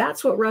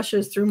 that's what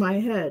rushes through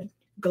my head.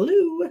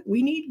 Glue.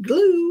 We need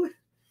glue.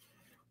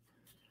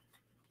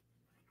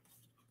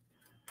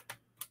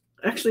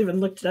 I actually even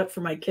looked it up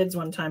for my kids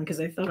one time because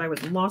I thought I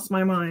was lost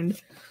my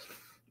mind.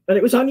 But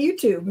it was on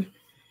YouTube.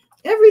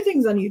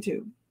 Everything's on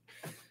YouTube.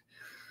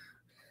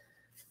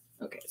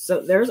 Okay,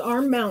 so there's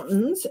our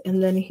mountains,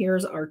 and then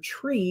here's our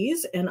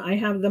trees, and I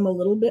have them a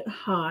little bit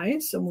high,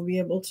 so we'll be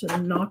able to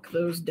knock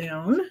those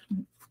down.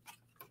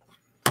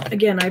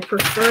 Again, I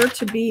prefer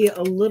to be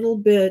a little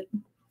bit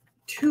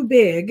too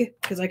big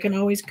because I can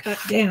always cut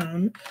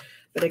down,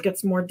 but it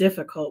gets more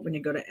difficult when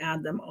you go to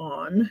add them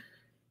on.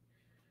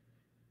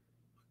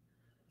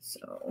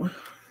 So,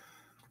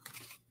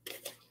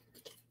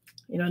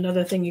 you know,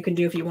 another thing you can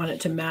do if you want it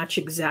to match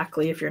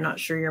exactly, if you're not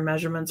sure your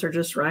measurements are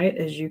just right,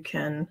 is you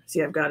can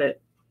see I've got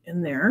it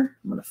in there.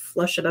 I'm going to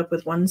flush it up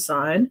with one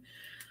side and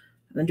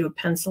then do a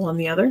pencil on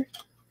the other.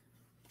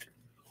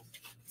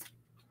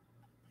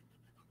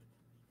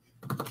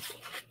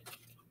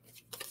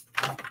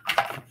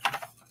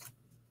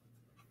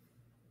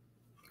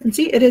 And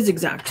see, it is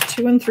exact,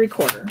 2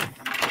 3/4.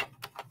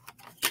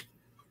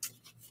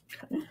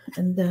 Okay.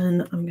 And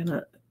then I'm going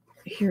to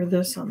adhere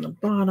this on the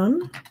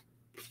bottom.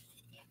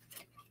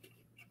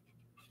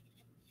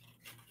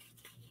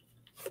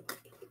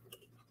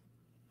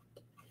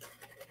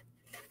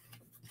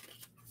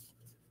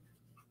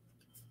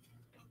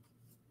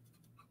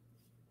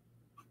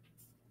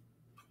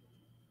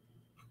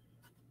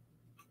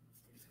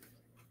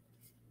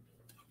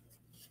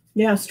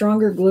 Yeah,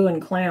 stronger glue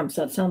and clamps.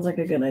 That sounds like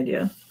a good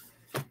idea.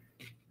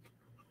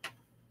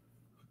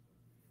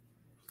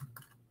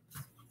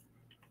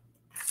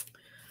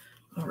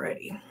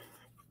 Alrighty.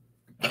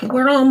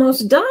 We're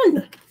almost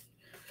done.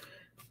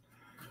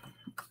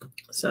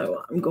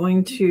 So I'm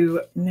going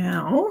to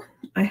now,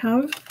 I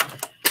have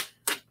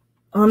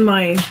on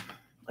my,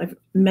 I've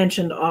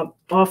mentioned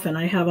often,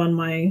 I have on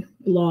my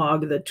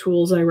blog the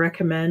tools I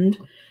recommend.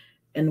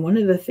 And one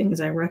of the things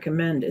I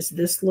recommend is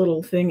this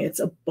little thing. It's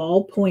a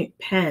ballpoint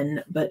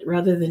pen, but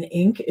rather than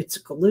ink, it's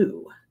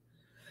glue.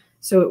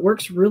 So it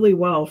works really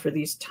well for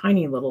these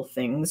tiny little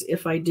things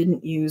if I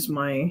didn't use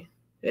my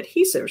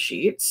adhesive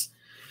sheets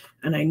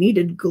and I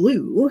needed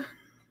glue.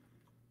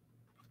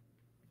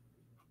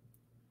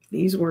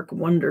 These work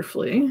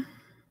wonderfully.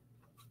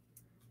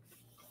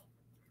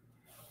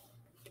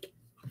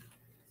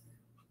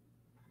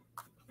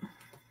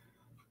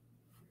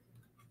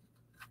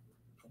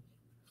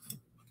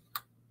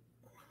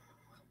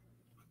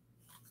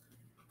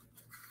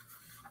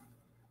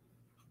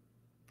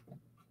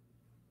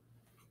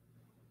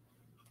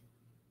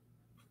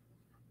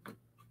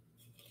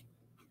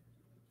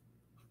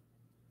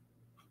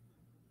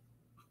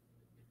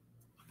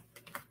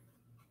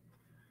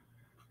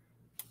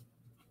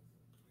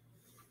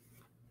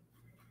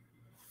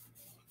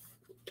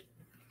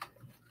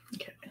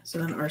 So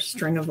then our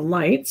string of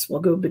lights will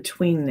go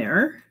between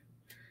there,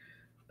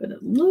 but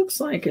it looks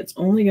like it's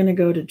only going to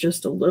go to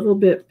just a little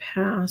bit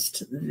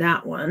past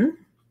that one.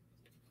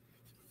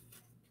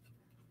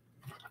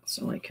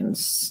 So I can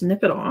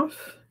snip it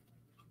off.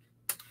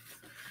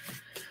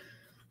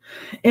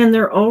 And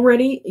they're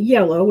already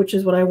yellow, which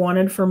is what I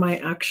wanted for my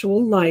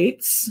actual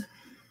lights.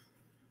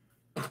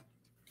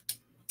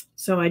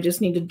 So I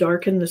just need to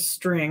darken the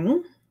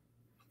string.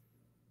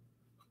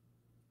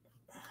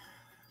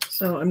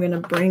 So I'm going to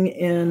bring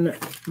in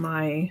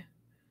my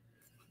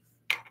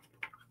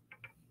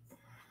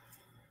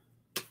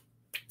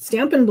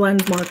Stampin'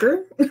 Blend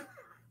marker.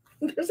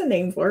 There's a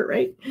name for it,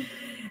 right?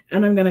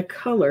 And I'm going to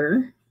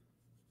color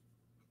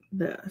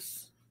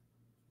this.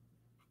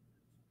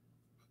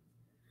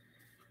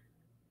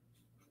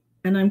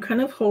 And I'm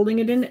kind of holding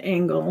it in an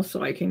angle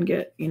so I can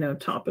get, you know,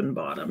 top and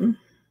bottom.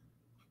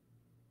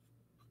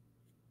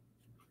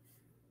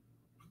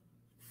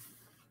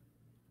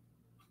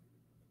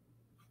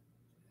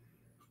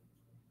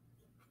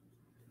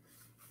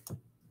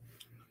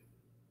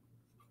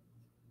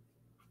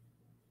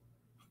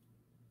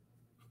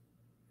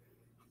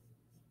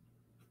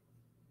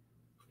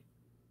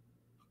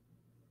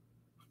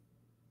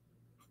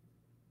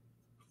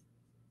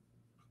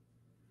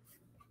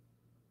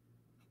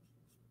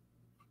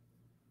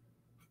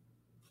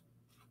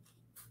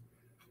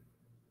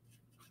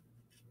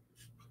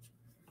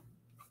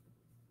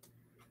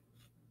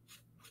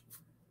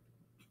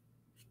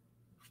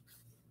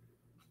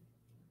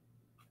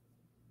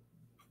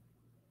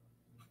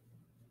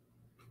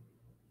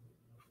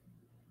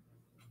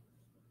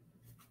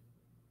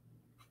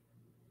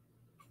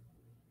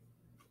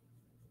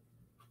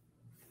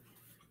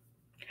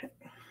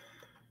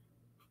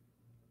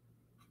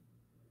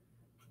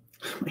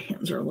 My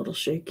hands are a little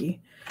shaky.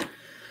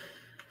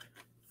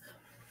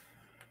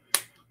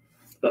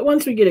 But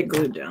once we get it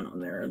glued down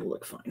on there, it'll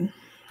look fine.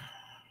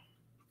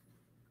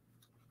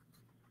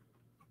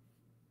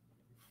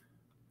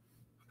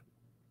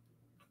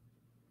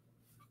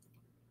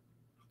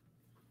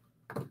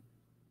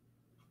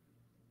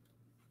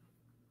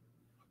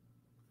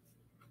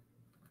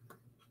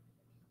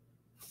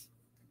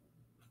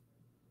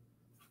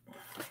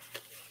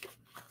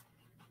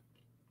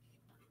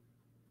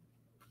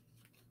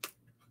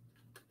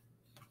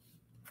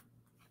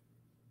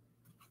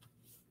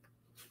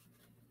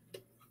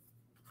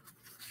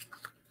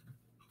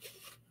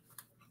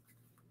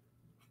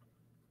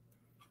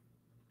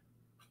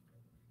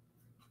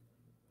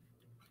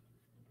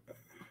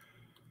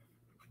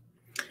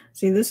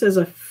 See, this is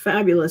a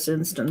fabulous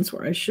instance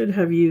where I should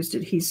have used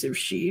adhesive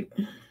sheet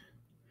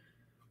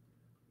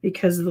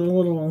because the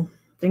little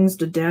things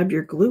to dab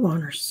your glue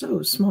on are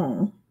so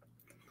small.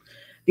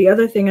 The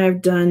other thing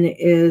I've done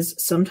is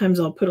sometimes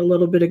I'll put a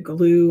little bit of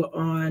glue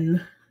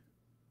on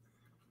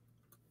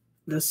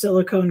the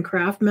silicone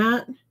craft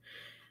mat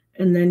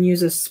and then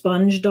use a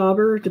sponge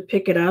dauber to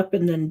pick it up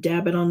and then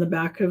dab it on the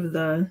back of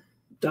the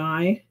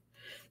die.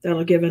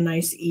 That'll give a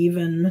nice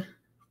even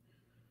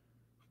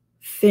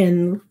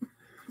thin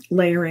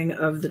layering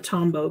of the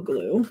Tombow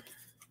glue.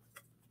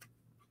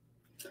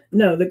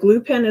 No, the glue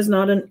pen is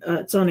not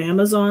it's on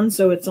Amazon,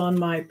 so it's on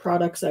my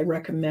products I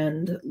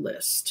recommend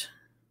list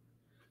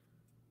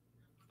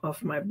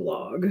off my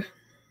blog.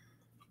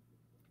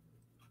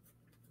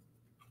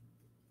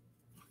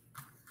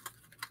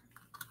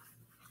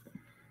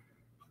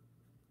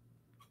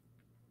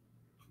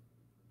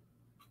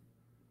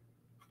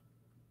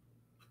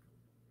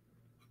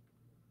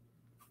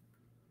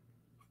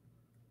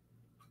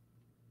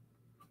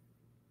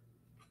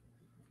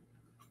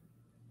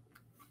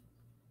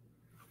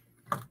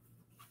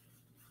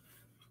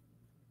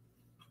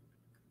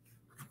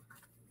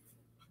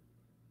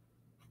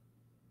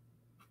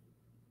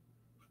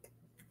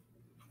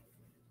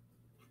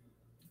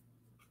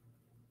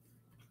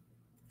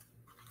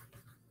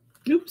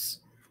 Oops.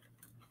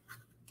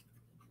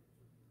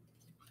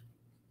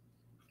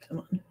 Come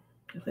on.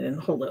 I didn't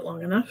hold it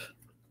long enough.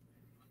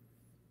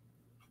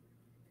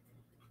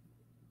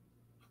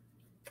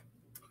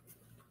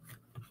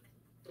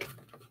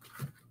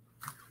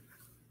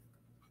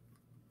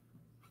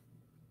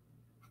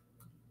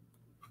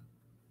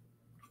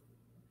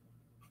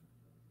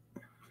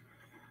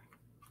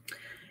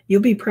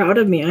 You'll be proud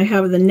of me. I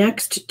have the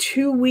next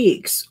 2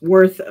 weeks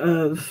worth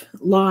of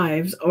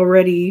lives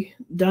already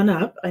done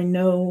up. I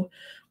know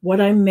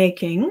what I'm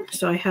making,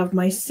 so I have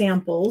my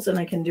samples and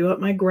I can do up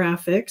my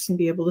graphics and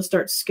be able to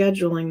start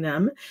scheduling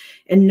them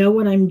and know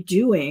what I'm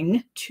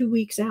doing 2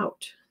 weeks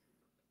out.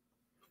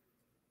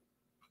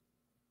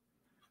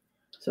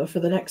 So for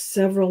the next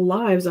several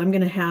lives, I'm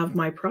going to have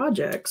my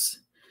projects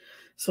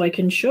so I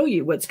can show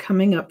you what's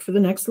coming up for the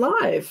next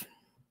live.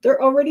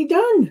 They're already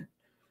done.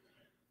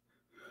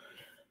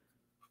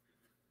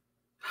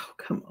 Oh,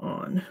 come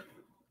on.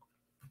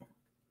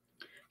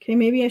 Okay,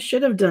 maybe I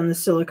should have done the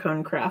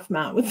silicone craft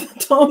mat with the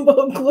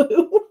Tombow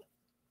glue.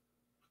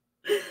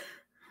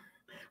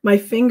 My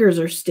fingers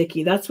are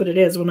sticky. That's what it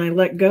is. When I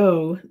let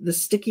go, the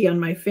sticky on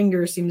my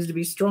finger seems to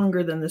be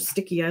stronger than the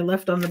sticky I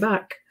left on the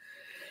back.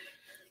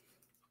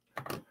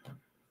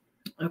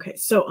 Okay,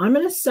 so I'm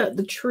going to set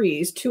the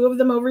trees, 2 of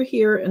them over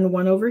here and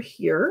 1 over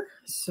here.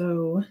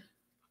 So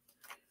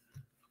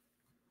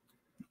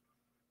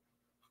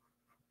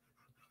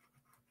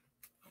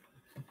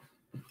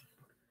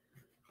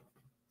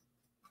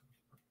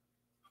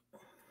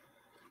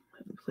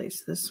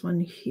place this one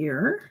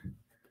here.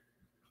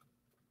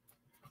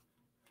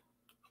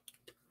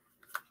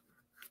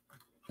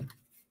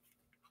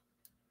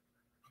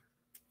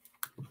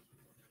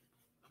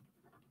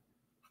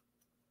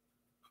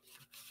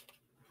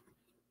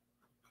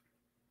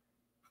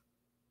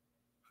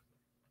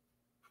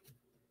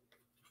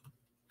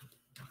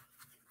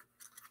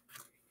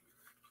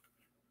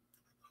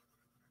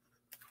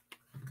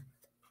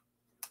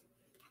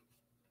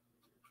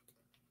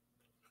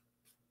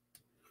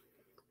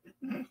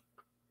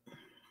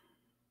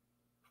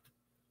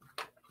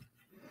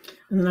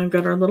 And then I've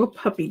got our little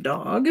puppy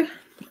dog.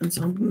 And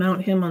so I'll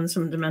mount him on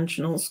some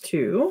dimensionals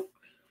too.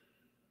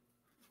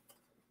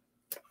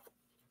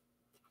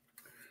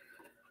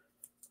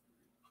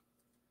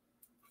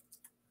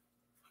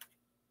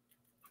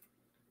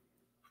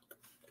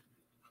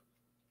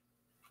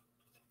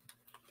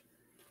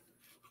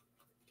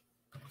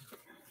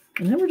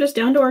 And then we're just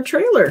down to our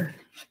trailer.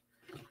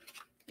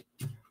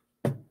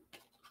 Okay,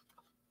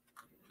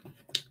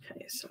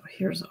 so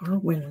here's our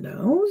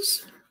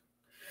windows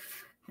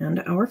and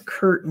our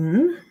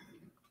curtain.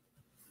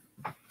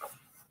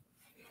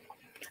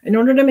 In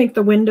order to make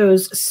the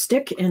windows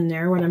stick in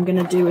there, what I'm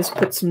going to do is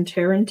put some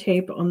tear and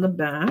tape on the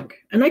back.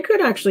 And I could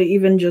actually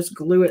even just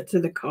glue it to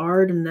the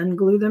card and then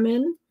glue them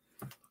in.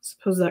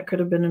 Suppose that could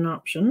have been an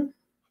option.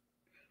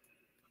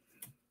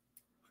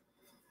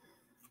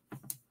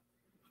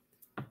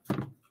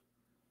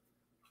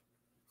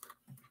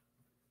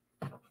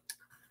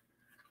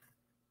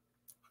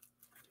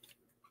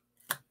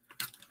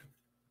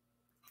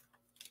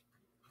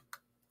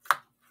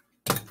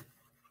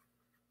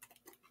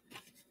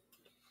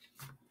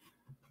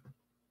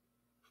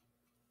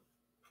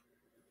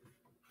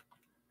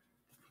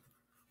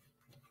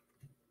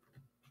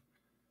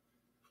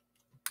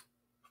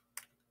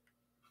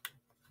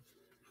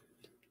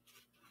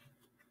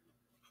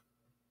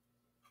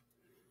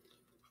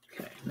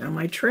 Okay, now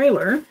my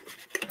trailer,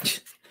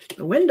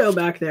 the window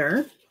back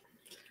there,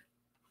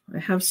 I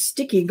have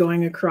sticky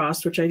going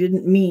across, which I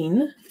didn't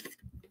mean.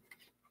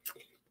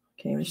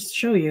 Okay, let's just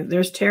show you.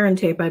 There's tear and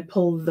tape I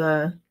pulled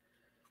the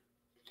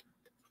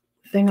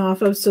thing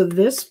off of, so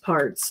this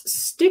part's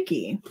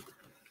sticky.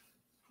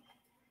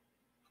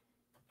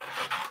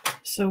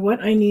 So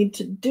what I need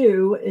to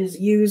do is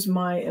use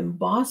my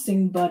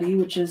embossing buddy,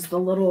 which is the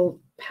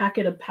little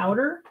packet of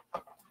powder.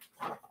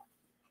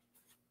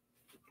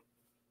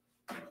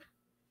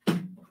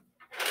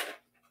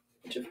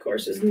 which of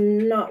course is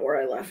not where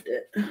I left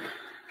it.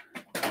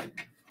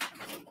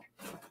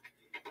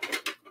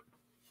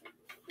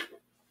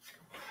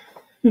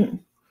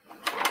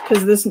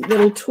 Because this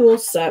little tool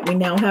set, we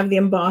now have the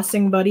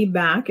embossing buddy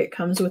back. It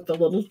comes with the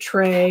little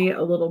tray,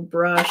 a little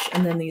brush,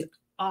 and then these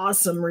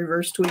awesome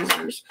reverse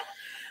tweezers.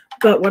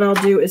 But what I'll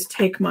do is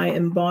take my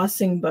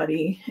embossing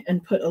buddy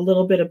and put a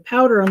little bit of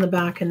powder on the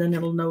back, and then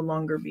it'll no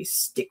longer be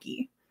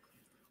sticky.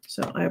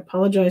 So I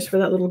apologize for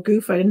that little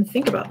goof. I didn't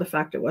think about the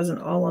fact it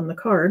wasn't all on the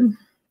card.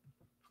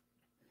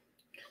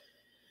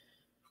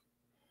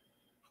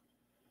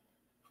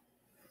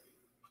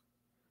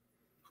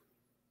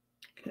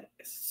 Okay,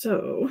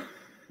 so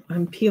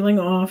I'm peeling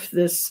off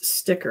this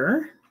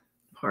sticker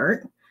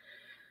part,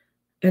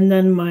 and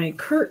then my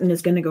curtain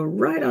is going to go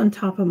right on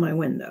top of my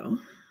window.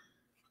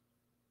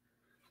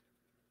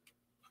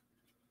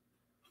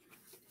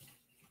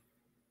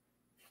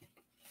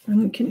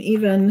 And we can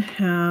even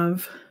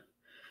have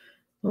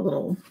the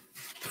little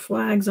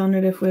flags on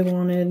it if we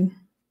wanted.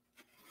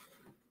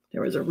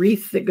 There was a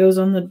wreath that goes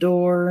on the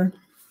door.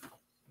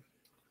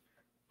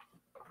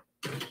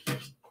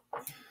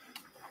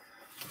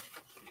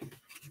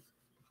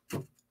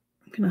 I'm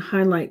going to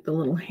highlight the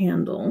little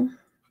handle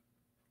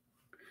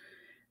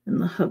and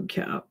the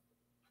hubcap.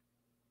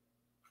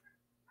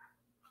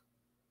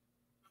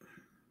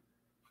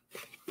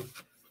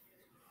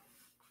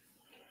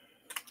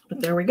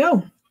 But there we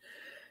go.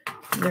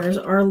 There's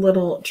our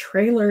little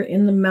trailer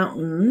in the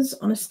mountains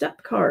on a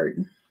step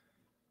card.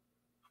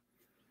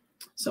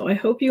 So I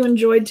hope you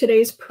enjoyed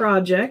today's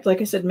project.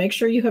 Like I said, make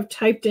sure you have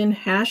typed in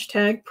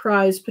hashtag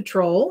Prize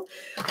Patrol.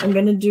 I'm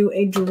going to do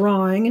a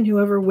drawing, and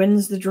whoever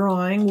wins the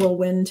drawing will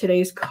win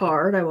today's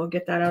card. I will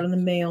get that out in the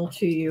mail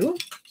to you.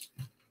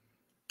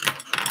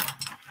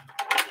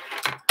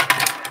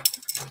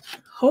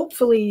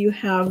 Hopefully you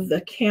have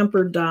the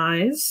camper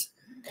dies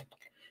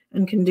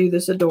and can do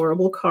this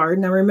adorable card.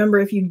 Now remember,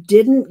 if you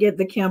didn't get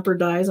the camper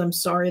dies, I'm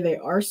sorry, they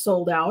are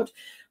sold out.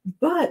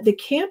 But the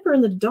camper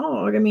and the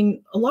dog, I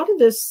mean, a lot of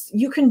this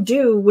you can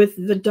do with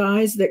the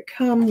dies that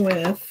come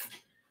with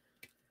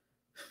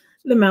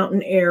the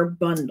Mountain Air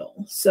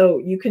bundle. So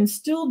you can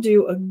still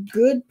do a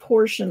good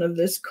portion of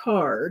this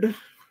card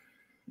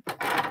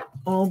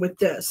all with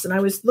this. And I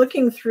was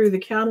looking through the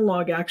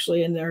catalog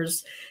actually, and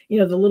there's, you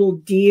know, the little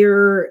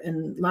deer,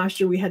 and last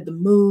year we had the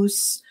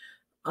moose.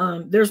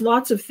 There's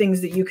lots of things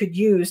that you could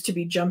use to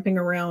be jumping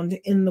around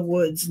in the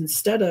woods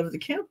instead of the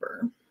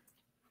camper.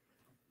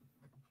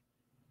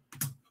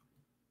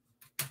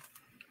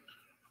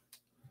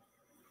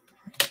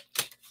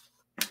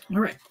 All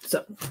right,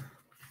 so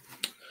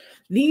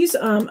these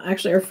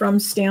actually are from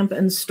Stamp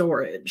and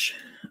Storage.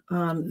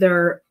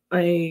 They're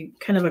a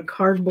kind of a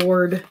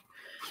cardboard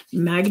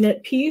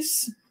magnet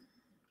piece.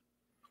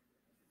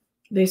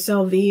 They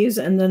sell these,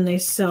 and then they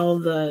sell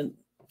the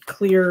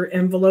clear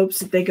envelopes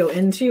that they go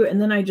into,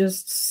 and then I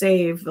just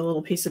save the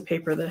little piece of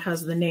paper that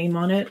has the name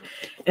on it,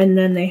 and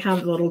then they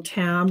have little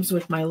tabs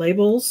with my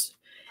labels,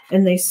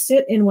 and they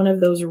sit in one of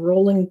those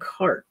rolling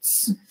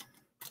carts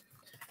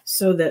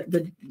so that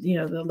the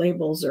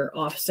labels are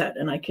offset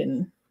and I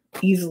can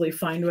easily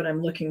find what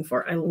I'm looking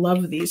for. I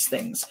love these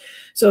things.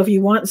 So if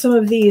you want some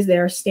of these,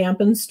 they're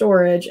Stamp and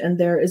Storage, and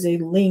there is a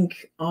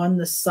link on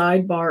the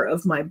sidebar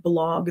of my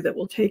blog that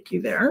will take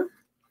you there.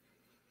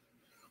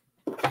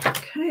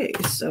 Okay,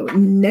 so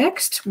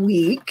next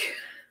week,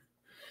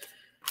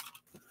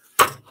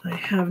 I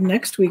have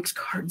next week's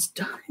cards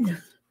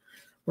done.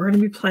 We're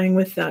going to be playing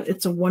with that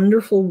It's a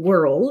Wonderful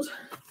World.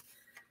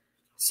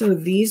 So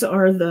these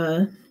are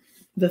the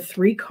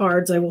 3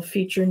 cards I will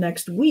feature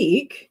next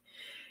week.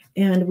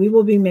 And we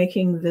will be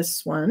making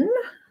this one.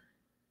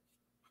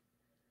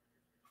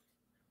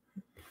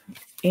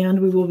 And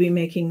we will be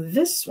making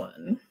this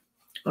one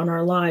on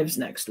our lives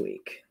next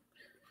week.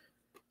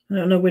 I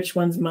don't know which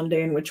one's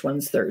Monday and which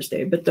one's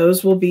Thursday, but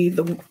those will be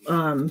the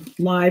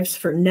lives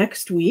for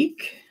next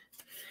week.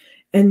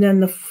 And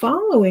then the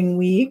following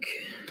week,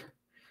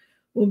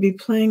 we'll be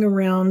playing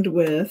around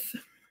with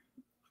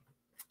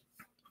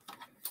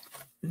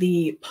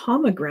the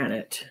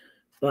pomegranate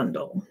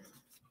bundle.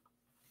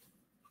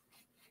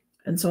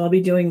 And so I'll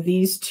be doing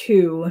these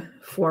 2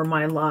 for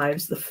my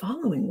lives the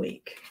following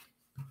week.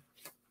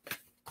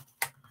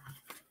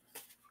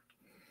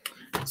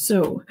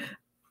 So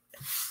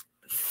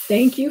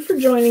thank you for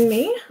joining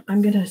me.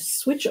 I'm going to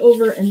switch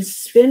over and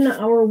spin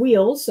our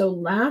wheel. So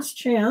last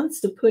chance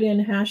to put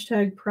in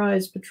hashtag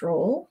Prize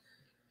Patrol.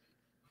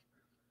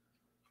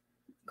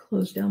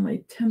 Close down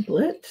my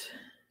template.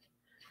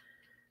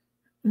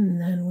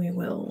 And then we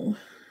will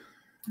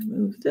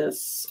remove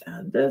this,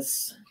 add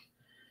this,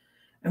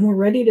 and we're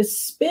ready to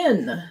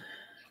spin.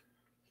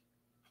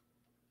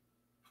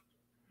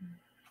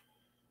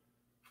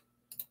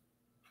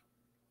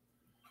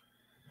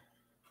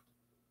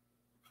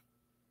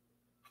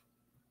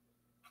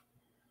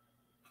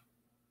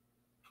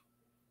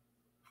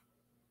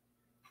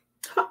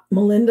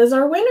 Melinda's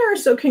our winner.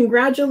 So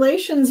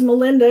congratulations,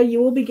 Melinda.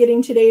 You will be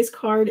getting today's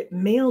card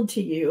mailed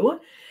to you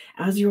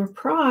as your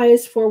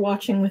prize for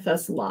watching with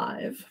us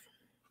live.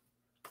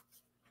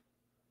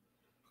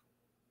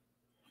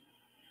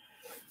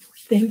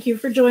 Thank you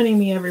for joining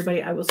me,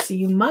 everybody. I will see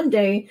you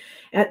Monday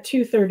at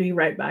 2:30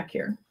 right back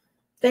here.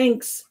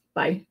 Thanks.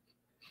 Bye.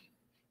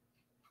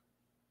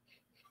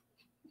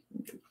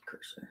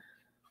 Cursor.